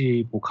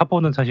오브젝티브-C, 뭐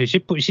카본은 사실 C++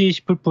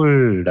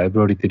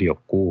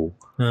 라이브러리들이었고,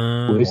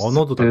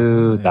 언어도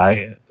달랐고,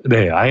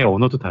 아예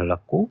언어도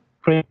달랐고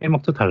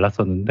프레임워크도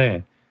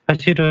달랐었는데,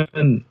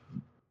 사실은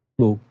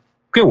뭐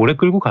꽤 오래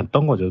끌고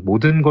갔던 거죠.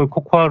 모든 걸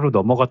코코아로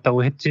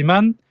넘어갔다고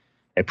했지만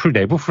애플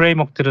내부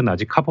프레임워크들은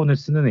아직 카본을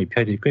쓰는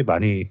API들이 꽤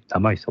많이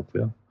남아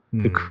있었고요.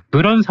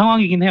 그런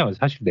상황이긴 해요.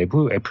 사실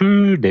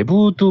애플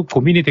내부도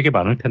고민이 되게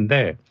많을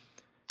텐데,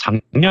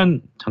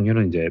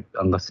 작년은 이제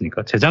안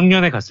갔으니까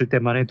재작년에 갔을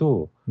때만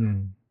해도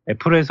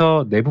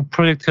애플에서 내부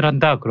프로젝트를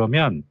한다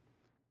그러면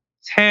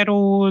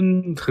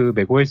새로운 그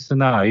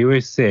macOS나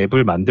iOS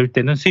앱을 만들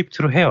때는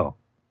스위프트로 해요.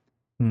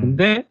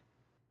 근데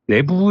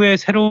내부의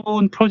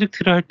새로운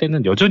프로젝트를 할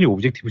때는 여전히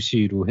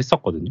오브젝티브-C로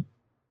했었거든요.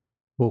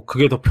 뭐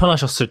그게 더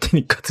편하셨을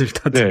테니까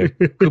다들.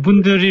 네,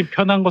 그분들이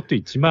편한 것도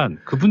있지만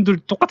그분들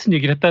똑같은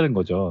얘기를 했다는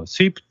거죠.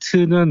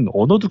 스위프트는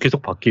언어도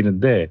계속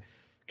바뀌는데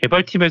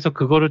개발팀에서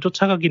그거를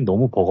쫓아가긴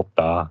너무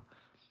버겁다.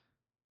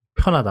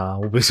 편하다.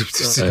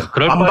 오브젝티브-C. 네,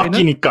 그럴 안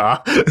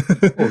바뀌니까.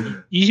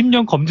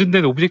 20년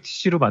검증된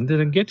오브젝티브-C로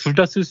만드는 게 둘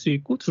다 쓸 수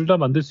있고 둘 다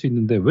만들 수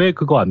있는데 왜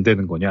그거 안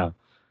되는 거냐.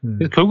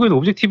 그래서 결국엔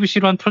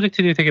오브젝티브-C로 한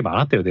프로젝트들이 되게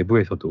많았대요.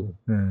 내부에서도.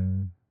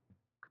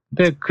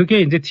 근데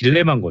그게 이제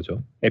딜레마인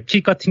거죠.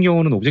 앱킷 같은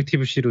경우는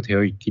오브젝티브-C로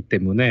되어 있기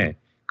때문에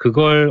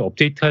그걸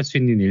업데이트할 수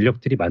있는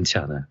인력들이 많지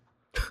않아요.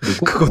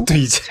 그리고 그것도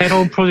이제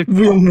새로운 프로젝트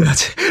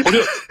무용문화재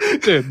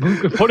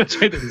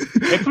버려져야 되는.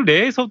 애플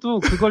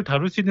내에서도 그걸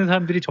다룰 수 있는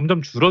사람들이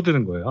점점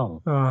줄어드는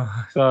거예요.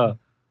 그러니까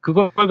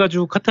그걸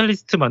가지고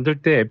카탈리스트 만들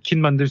때 앱킷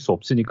만들 수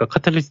없으니까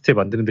카탈리스트에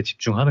만드는 데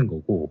집중하는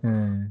거고,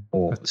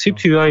 그렇죠.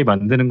 스위프트 UI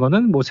만드는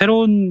거는 뭐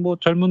새로운 뭐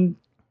젊은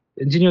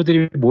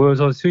엔지니어들이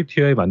모여서 스위프트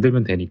UI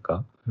만들면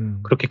되니까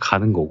그렇게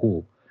가는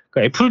거고.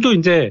 그러니까 애플도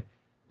이제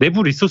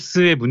내부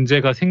리소스의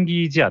문제가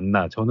생기지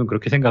않나 저는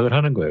그렇게 생각을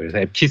하는 거예요. 그래서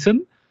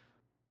앱킷은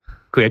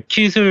그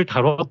앱킷을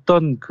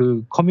다뤘던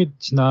그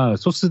커밋이나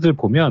소스들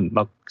보면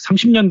막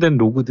 30년 된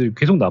로그들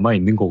계속 남아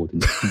있는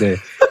거거든요. 근데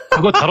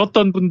그거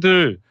다뤘던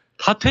분들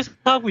다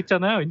퇴사하고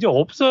있잖아요. 이제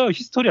없어요.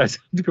 히스토리 알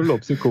사람도 별로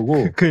없을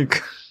거고. 그러니까.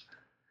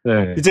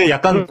 네. 이제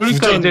약간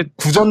그러니까 이제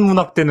구전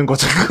문학 되는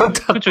거죠.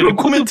 그렇죠.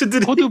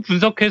 코멘트들이 코드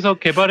분석해서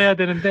개발해야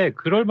되는데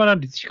그럴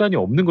만한 시간이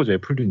없는 거죠.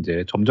 애플도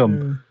이제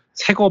점점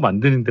새 거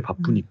만드는데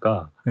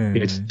바쁘니까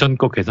예전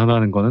거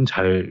개선하는 거는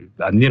잘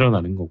안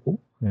일어나는 거고.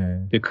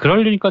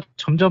 그러려니까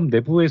점점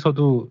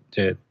내부에서도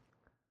이제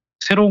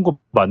새로운 거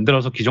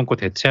만들어서 기존 거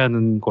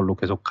대체하는 걸로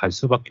계속 갈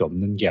수밖에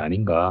없는 게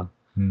아닌가라는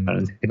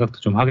생각도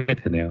좀 하게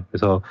되네요.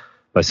 그래서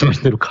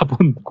말씀하신 대로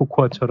카본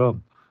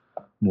코코아처럼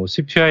뭐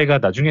CPI가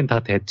나중엔 다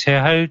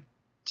대체할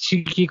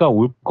시기가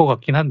올 것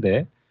같긴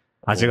한데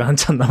아직은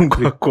한참 남은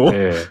것 같고.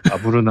 네,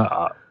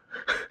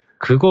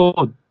 그거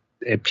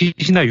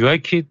앱킷이나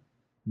UI킷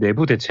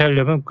내부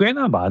대체하려면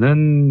꽤나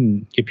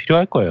많은 게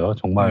필요할 거예요.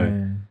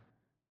 정말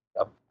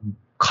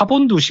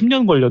카본도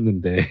 10년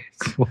걸렸는데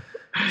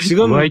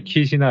지금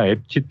UI킷이나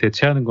앱킷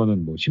대체하는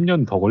거는 뭐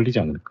 10년 더 걸리지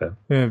않을까요?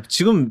 네,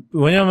 지금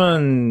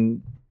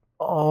왜냐면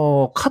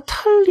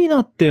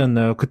카탈리나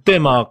때였나요? 그때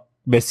막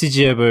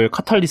메시지 앱을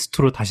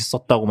카탈리스트로 다시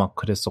썼다고 막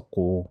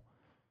그랬었고.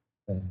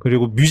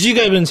 그리고 뮤직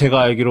앱은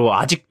제가 알기로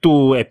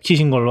아직도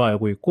앱킷인 걸로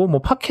알고 있고,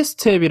 뭐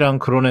팟캐스트 앱이랑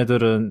그런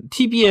애들은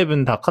TV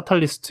앱은 다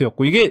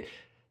카탈리스트였고, 이게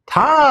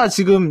다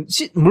지금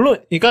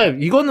물론 그러니까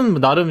이거는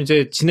나름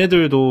이제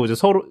지네들도 이제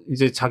서로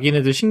이제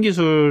자기네들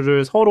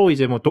신기술을 서로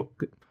이제 뭐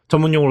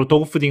전문 용어로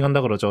도그푸딩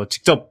한다 그러죠.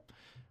 직접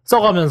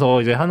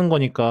써가면서 이제 하는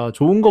거니까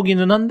좋은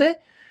거기는 한데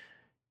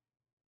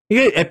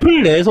이게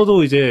애플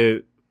내에서도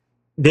이제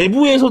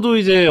내부에서도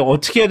이제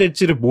어떻게 해야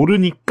될지를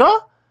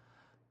모르니까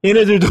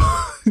얘네들도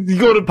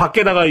이거를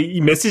밖에다가 이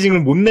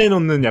메시징을 못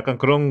내놓는 약간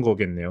그런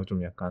거겠네요.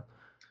 좀 약간.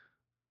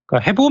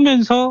 그러니까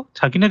해보면서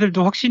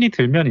자기네들도 확신이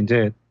들면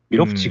이제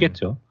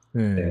밀어붙이겠죠.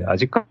 네,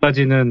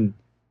 아직까지는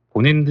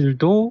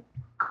본인들도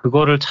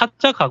그거를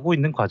찾아가고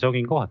있는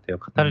과정인 것 같아요.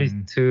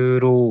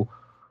 카탈리스트로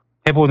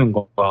해보는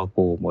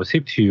거하고 뭐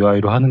스위프트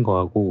UI로 하는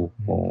거하고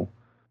뭐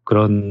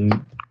그런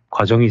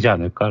과정이지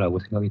않을까라고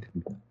생각이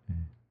듭니다.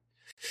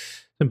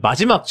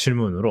 마지막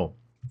질문으로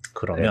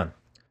그러면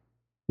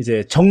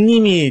이제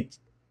정님이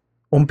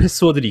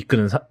원패스워드를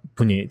이끄는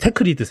분이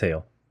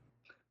테크리드세요.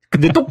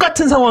 근데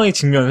똑같은 상황에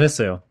직면을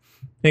했어요.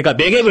 그러니까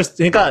맥앱을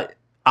그러니까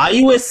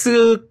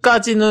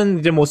iOS까지는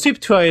이제 뭐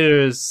스위프트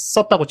UI를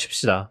썼다고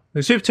칩시다.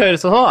 스위프트 UI를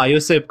써서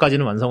iOS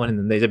앱까지는 완성을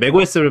했는데 이제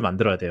macOS를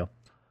만들어야 돼요.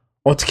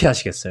 어떻게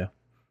하시겠어요?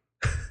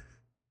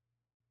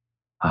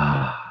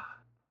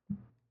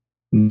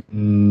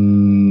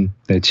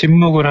 네,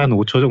 침묵을 한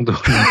 5초 정도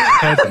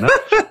해야 되나?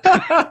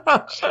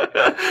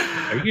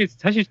 이게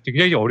사실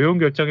굉장히 어려운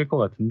결정일 것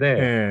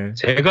같은데,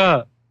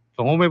 제가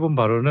경험해본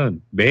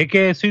바로는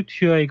맥의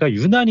스위프트 UI가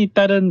유난히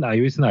다른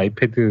iOS나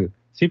아이패드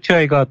스위프트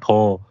UI가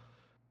더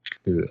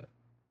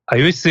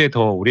iOS에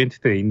더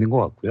오리엔티드되어 있는 것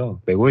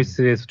같고요.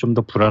 macOS에서 좀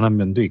더 불안한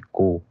면도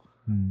있고,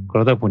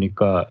 그러다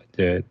보니까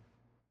이제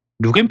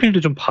룩앤필도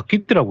좀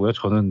바뀌더라고요.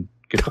 저는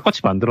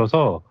똑같이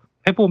만들어서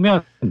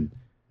해보면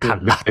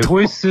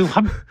macOS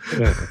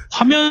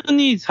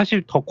화면이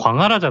사실 더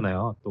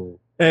광활하잖아요. 또.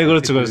 네,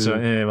 그렇죠.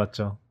 네,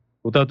 맞죠.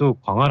 보다도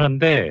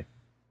광활한데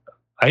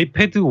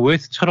아이패드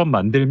OS처럼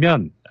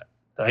만들면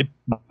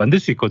만들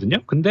수 있거든요.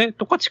 근데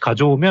똑같이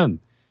가져오면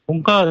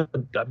뭔가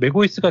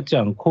macOS 같지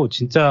않고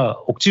진짜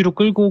억지로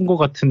끌고 온 것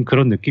같은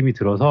그런 느낌이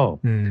들어서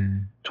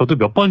저도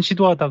몇 번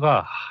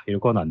시도하다가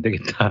이건 안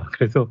되겠다.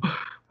 그래서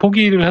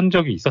포기를 한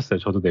적이 있었어요.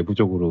 저도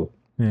내부적으로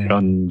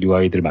이런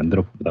UI들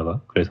만들어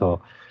보다가.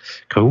 그래서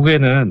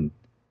결국에는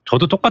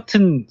저도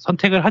똑같은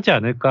선택을 하지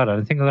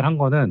않을까라는 생각을 한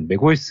거는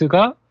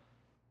macOS가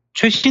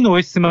최신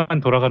OS만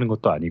돌아가는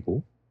것도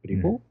아니고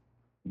그리고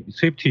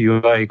스위프트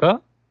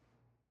UI가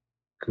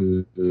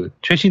그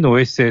최신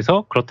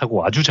OS에서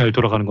그렇다고 아주 잘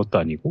돌아가는 것도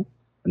아니고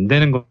안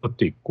되는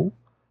것도 있고,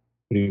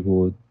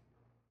 그리고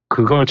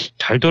그걸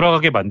잘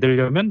돌아가게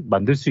만들려면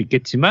만들 수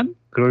있겠지만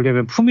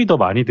그러려면 품이 더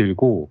많이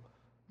들고,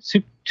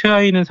 스위프트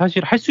UI는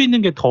사실 할 수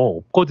있는 게 더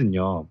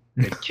없거든요.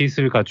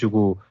 킷을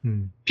가지고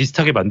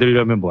비슷하게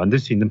만들려면 뭐 만들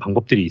수 있는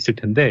방법들이 있을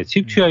텐데,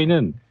 스위프트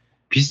UI는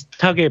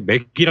비슷하게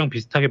맥이랑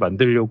비슷하게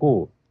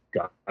만들려고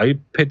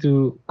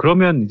아이패드,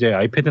 그러면 이제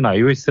아이패드나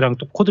iOS랑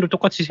또 코드를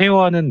똑같이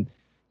쉐어하는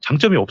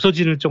장점이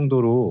없어질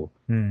정도로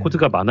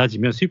코드가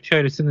많아지면 스위프트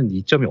UI를 쓰는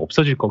이점이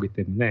없어질 거기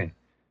때문에,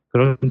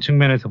 그런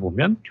측면에서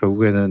보면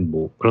결국에는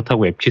뭐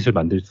그렇다고 앱킷을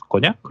만들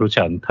거냐? 그렇지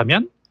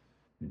않다면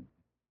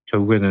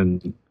결국에는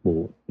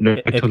뭐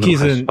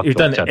앱킷은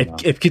일단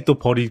앱킷도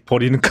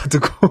버리는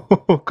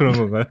카드고 그런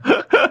건가요?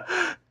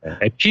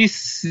 앱킷,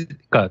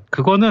 그러니까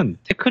그거는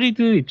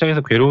테크리드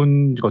입장에서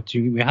괴로운 것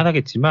중에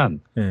하나겠지만,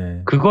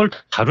 그걸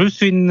다룰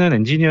수 있는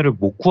엔지니어를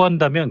못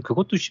구한다면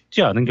그것도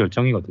쉽지 않은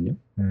결정이거든요.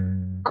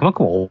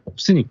 그만큼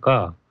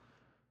없으니까.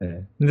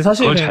 근데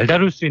사실 그걸 잘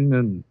다룰 수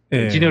있는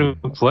엔지니어를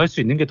구할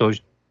수 있는 게 더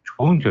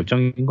좋은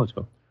결정인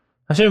거죠.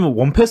 사실 뭐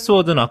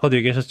원패스워드는 아까도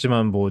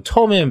얘기하셨지만 뭐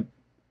처음에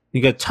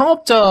그러니까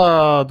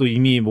창업자도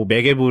이미 뭐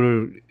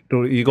맥앱을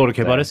이거를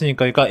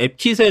개발했으니까, 그러니까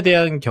앱킷에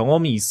대한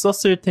경험이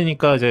있었을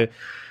테니까 이제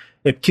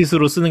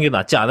앱킷으로 쓰는 게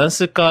낫지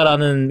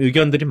않았을까라는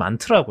의견들이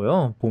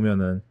많더라고요,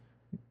 보면은.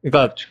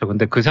 그러니까. 그렇죠.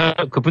 근데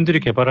그분들이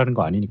개발하는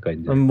거 아니니까,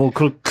 이제. 뭐,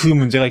 그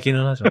문제가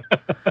있기는 하죠.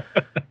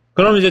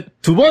 그럼 이제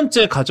두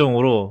번째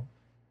가정으로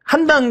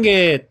한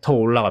단계 더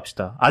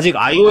올라갑시다. 아직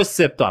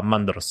iOS 앱도 안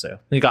만들었어요.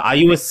 그러니까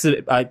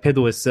iOS,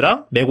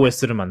 iPadOS랑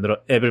macOS를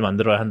앱을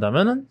만들어야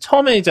한다면은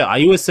처음에 이제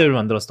iOS 앱을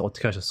만들었을 때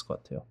어떻게 하셨을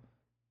것 같아요?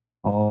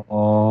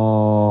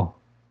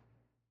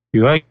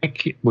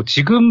 UI킷, 뭐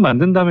지금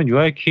만든다면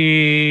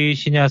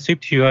UI킷이냐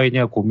스위프트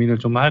UI냐 고민을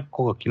좀 할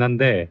것 같긴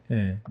한데,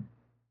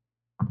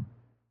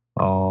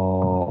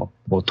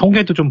 뭐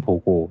통계도 좀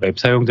보고, 앱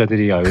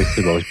사용자들이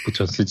iOS를 뭐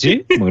붙여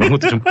쓰지? 뭐 이런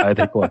것도 좀 봐야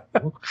될 것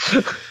같고.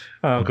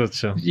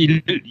 그렇죠.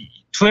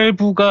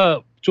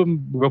 12가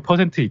좀 몇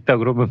 % 있다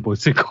그러면 못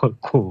쓸 것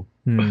같고.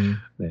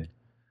 네.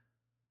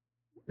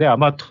 근데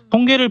아마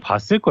통계를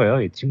봤을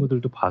거예요. 이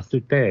친구들도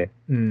봤을 때.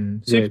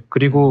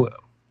 그리고,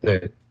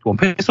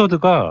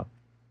 원패스워드가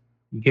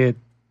이게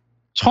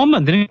처음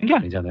만드는 게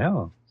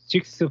아니잖아요.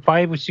 6,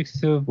 5,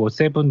 6, 뭐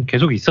 7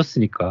 계속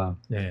있었으니까.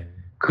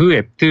 그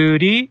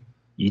앱들이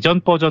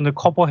이전 버전을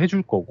커버해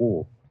줄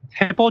거고,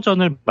 새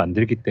버전을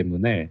만들기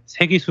때문에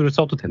새 기술을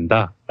써도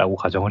된다라고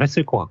가정을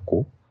했을 것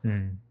같고,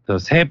 그래서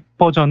새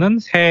버전은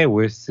새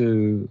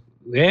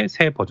OS의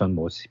새 버전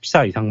뭐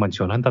 14 이상만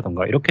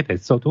지원한다던가 이렇게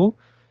됐어도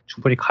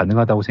충분히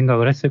가능하다고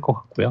생각을 했을 것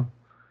같고요.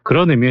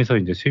 그런 의미에서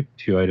이제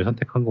스위프트 UI를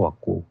선택한 것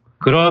같고,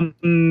 그런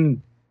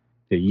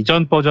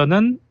이전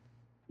버전은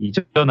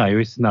이전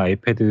iOS나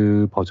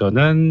아이패드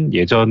버전은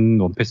예전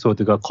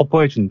원패스워드가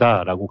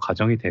커버해준다라고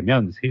가정이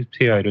되면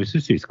스위프트 UI를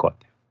쓸 수 있을 것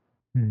같아요.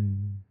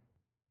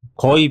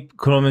 거의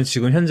그러면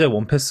지금 현재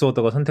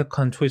원패스워드가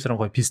선택한 초이스랑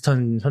거의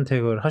비슷한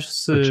선택을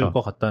하셨을 그렇죠.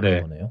 것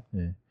같다는 거네요.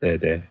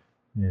 네네.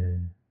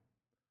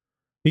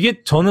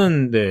 이게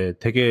저는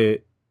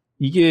되게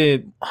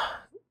이게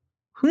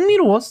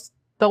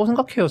흥미로웠다고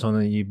생각해요.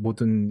 저는 이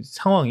모든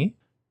상황이.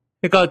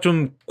 그러니까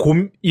좀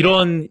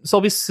이런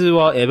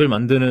서비스와 앱을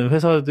만드는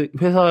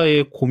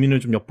회사의 고민을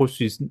좀 엿볼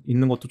수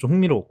있는 것도 좀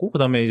흥미로웠고, 그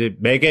다음에 이제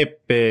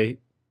맥앱의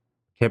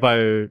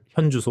개발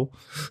현주소를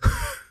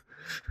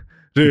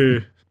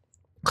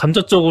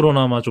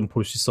간접적으로나마 좀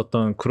볼 수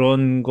있었던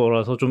그런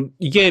거라서, 좀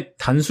이게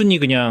단순히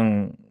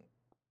그냥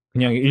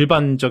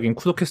일반적인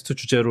쿠도캐스트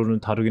주제로는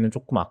다루기는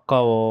조금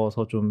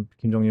아까워서 좀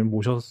김정님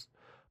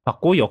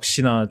모셔봤고,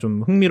 역시나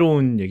좀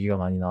흥미로운 얘기가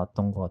많이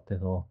나왔던 것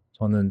같아서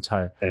저는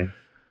잘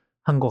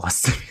한 것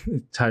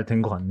같습니다. 잘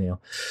된 것 같네요.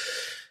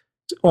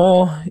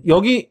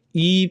 여기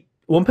이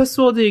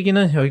원패스워드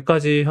얘기는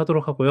여기까지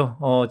하도록 하고요.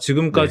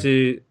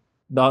 지금까지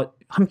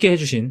함께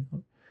해주신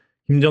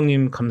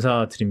김정님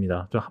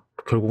감사드립니다.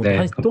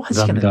 결국은 또 한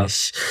시간 했네.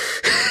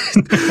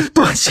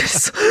 또 한 시간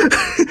했어.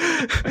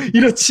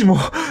 이렇지 뭐.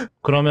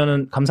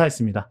 그러면은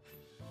감사했습니다.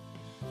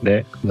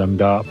 네,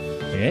 감사합니다.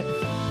 네.